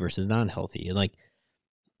healthy versus non-healthy. Like,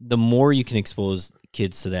 the more you can expose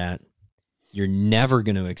kids to that, you're never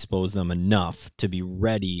going to expose them enough to be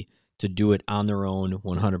ready to do it on their own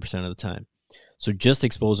 100% of the time. So just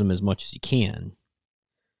expose them as much as you can.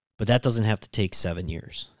 But that doesn't have to take 7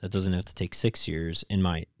 years. That doesn't have to take 6 years, in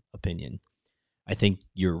my opinion. I think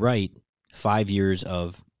you're right. 5 years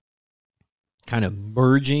of kind of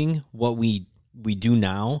merging what we do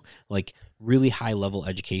now, like really high level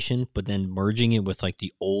education, but then merging it with like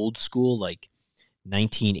the old school, like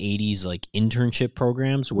 1980s, like internship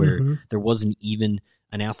programs where there wasn't even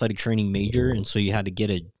an athletic training major. And so you had to get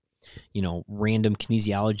a, random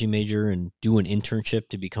kinesiology major and do an internship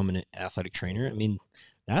to become an athletic trainer. I mean,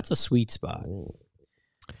 that's a sweet spot.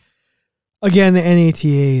 Again, the NATA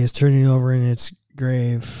is turning over in its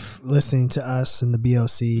grave, listening to us and the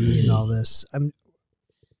BOC and all this.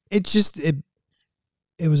 It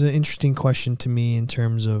was an interesting question to me in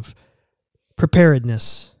terms of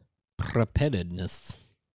preparedness.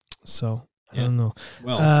 So I don't know.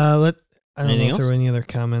 Well, I don't know if there were any other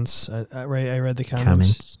comments. I read the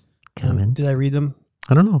comments. Did I read them?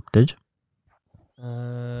 I don't know. Did you?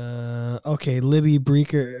 Okay. Libby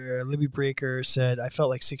Breaker said, I felt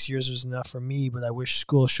like 6 years was enough for me, but I wish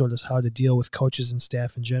school showed us how to deal with coaches and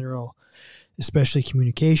staff in general, especially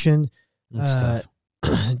communication.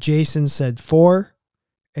 Jason said 4,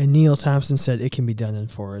 and Neil Thompson said it can be done in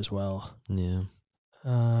 4 as well. Yeah.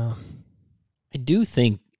 I do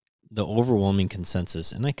think the overwhelming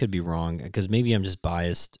consensus, and I could be wrong because maybe I'm just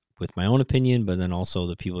biased with my own opinion, but then also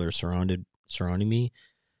the people that are surrounding me,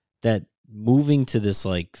 that moving to this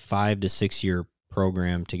like 5 to 6 year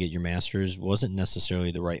program to get your master's wasn't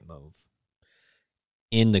necessarily the right move.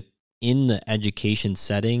 In the education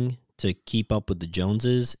setting to keep up with the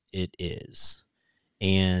Joneses, it is.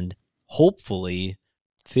 And hopefully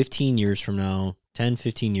 15 years from now, 10,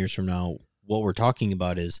 15 years from now, what we're talking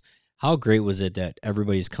about is how great was it that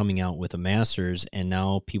everybody's coming out with a master's and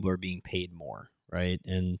now people are being paid more, right?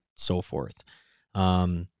 And so forth.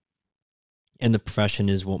 And the profession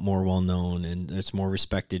is more well-known and it's more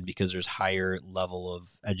respected because there's higher level of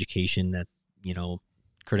education that,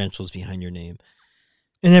 credentials behind your name.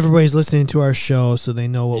 And everybody's listening to our show, so they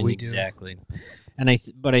know what we do. Exactly. And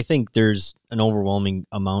but I think there's an overwhelming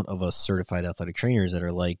amount of us certified athletic trainers that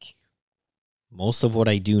are like, most of what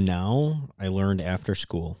I do now, I learned after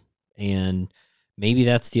school. And maybe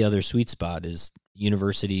that's the other sweet spot is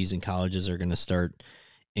universities and colleges are going to start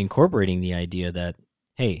incorporating the idea that,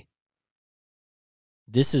 hey,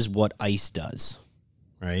 this is what ICE does,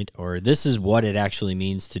 right? Or this is what it actually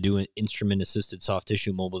means to do an instrument-assisted soft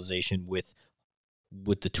tissue mobilization with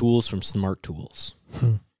the tools from Smart Tools,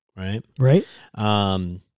 right? Right.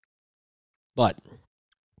 But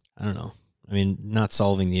I don't know. I mean, not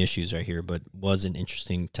solving the issues right here, but was an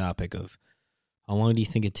interesting topic of how long do you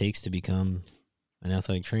think it takes to become an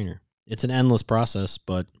athletic trainer? It's an endless process,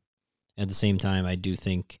 but at the same time, I do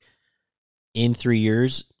think in 3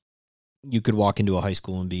 years, you could walk into a high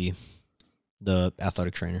school and be the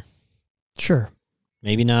athletic trainer. Sure.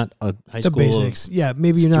 Maybe not a high the school basics. Yeah,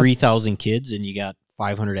 maybe you're not 3,000 kids and you got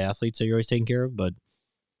 500 athletes that you're always taking care of, but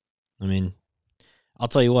I mean, I'll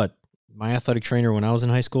tell you what, my athletic trainer when I was in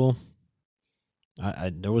high school,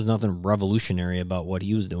 there was nothing revolutionary about what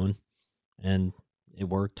he was doing, and it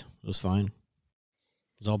worked. It was fine. It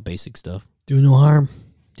was all basic stuff. Do no harm.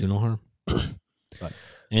 Do no harm. But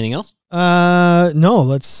anything else? No.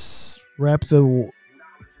 Let's wrap the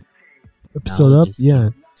episode up. Yeah,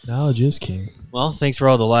 knowledge is king. Well, thanks for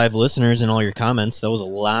all the live listeners and all your comments. That was a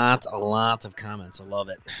lot of comments. I love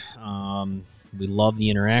it. We love the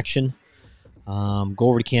interaction. Go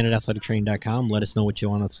over to CanadaAthleticTraining.com. Let us know what you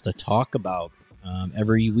want us to talk about.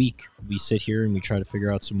 Every week we sit here and we try to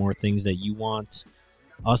figure out some more things that you want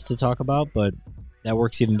us to talk about, but that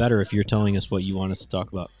works even better if you're telling us what you want us to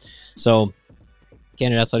talk about. So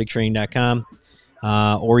CanadaAthleticTraining.com,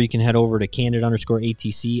 or you can head over to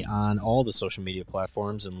Candid_ATC on all the social media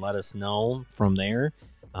platforms and let us know from there.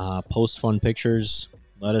 Post fun pictures.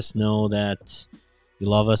 Let us know that you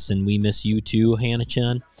love us and we miss you too,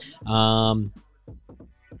 Hannah-chan.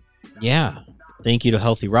 Yeah. Thank you to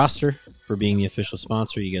Healthy Roster for being the official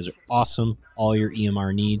sponsor. You guys are awesome. All your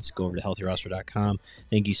EMR needs, go over to healthyroster.com.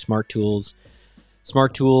 Thank you, Smart Tools.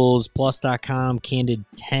 SmartToolsPlus.com,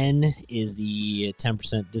 Candid10 is the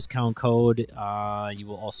 10% discount code. You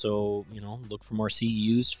will also, look for more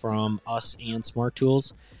CEUs from us and Smart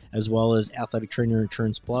Tools, as well as Athletic Trainer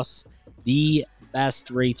Insurance Plus. The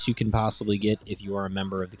best rates you can possibly get if you are a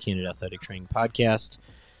member of the Candid Athletic Training Podcast.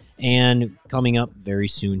 And coming up very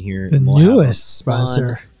soon here, the newest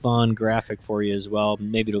sponsor. Fun graphic for you as well.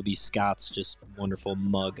 Maybe it'll be Scott's just wonderful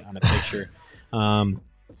mug on a picture.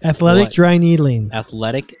 Athletic Dry Needling.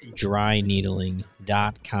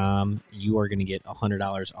 AthleticDryNeedling.com. You are going to get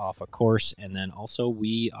 $100 off a course. And then also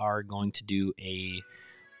we are going to do a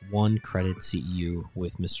 1 credit CEU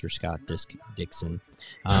with Mr. Scott Dixon.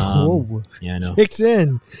 Yeah, I know.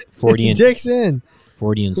 Dixon. 40 and Dixon.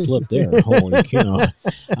 40 and slip there. Holy cow.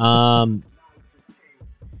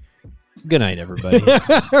 Good night, everybody.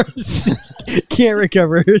 Can't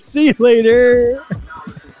recover. See you later.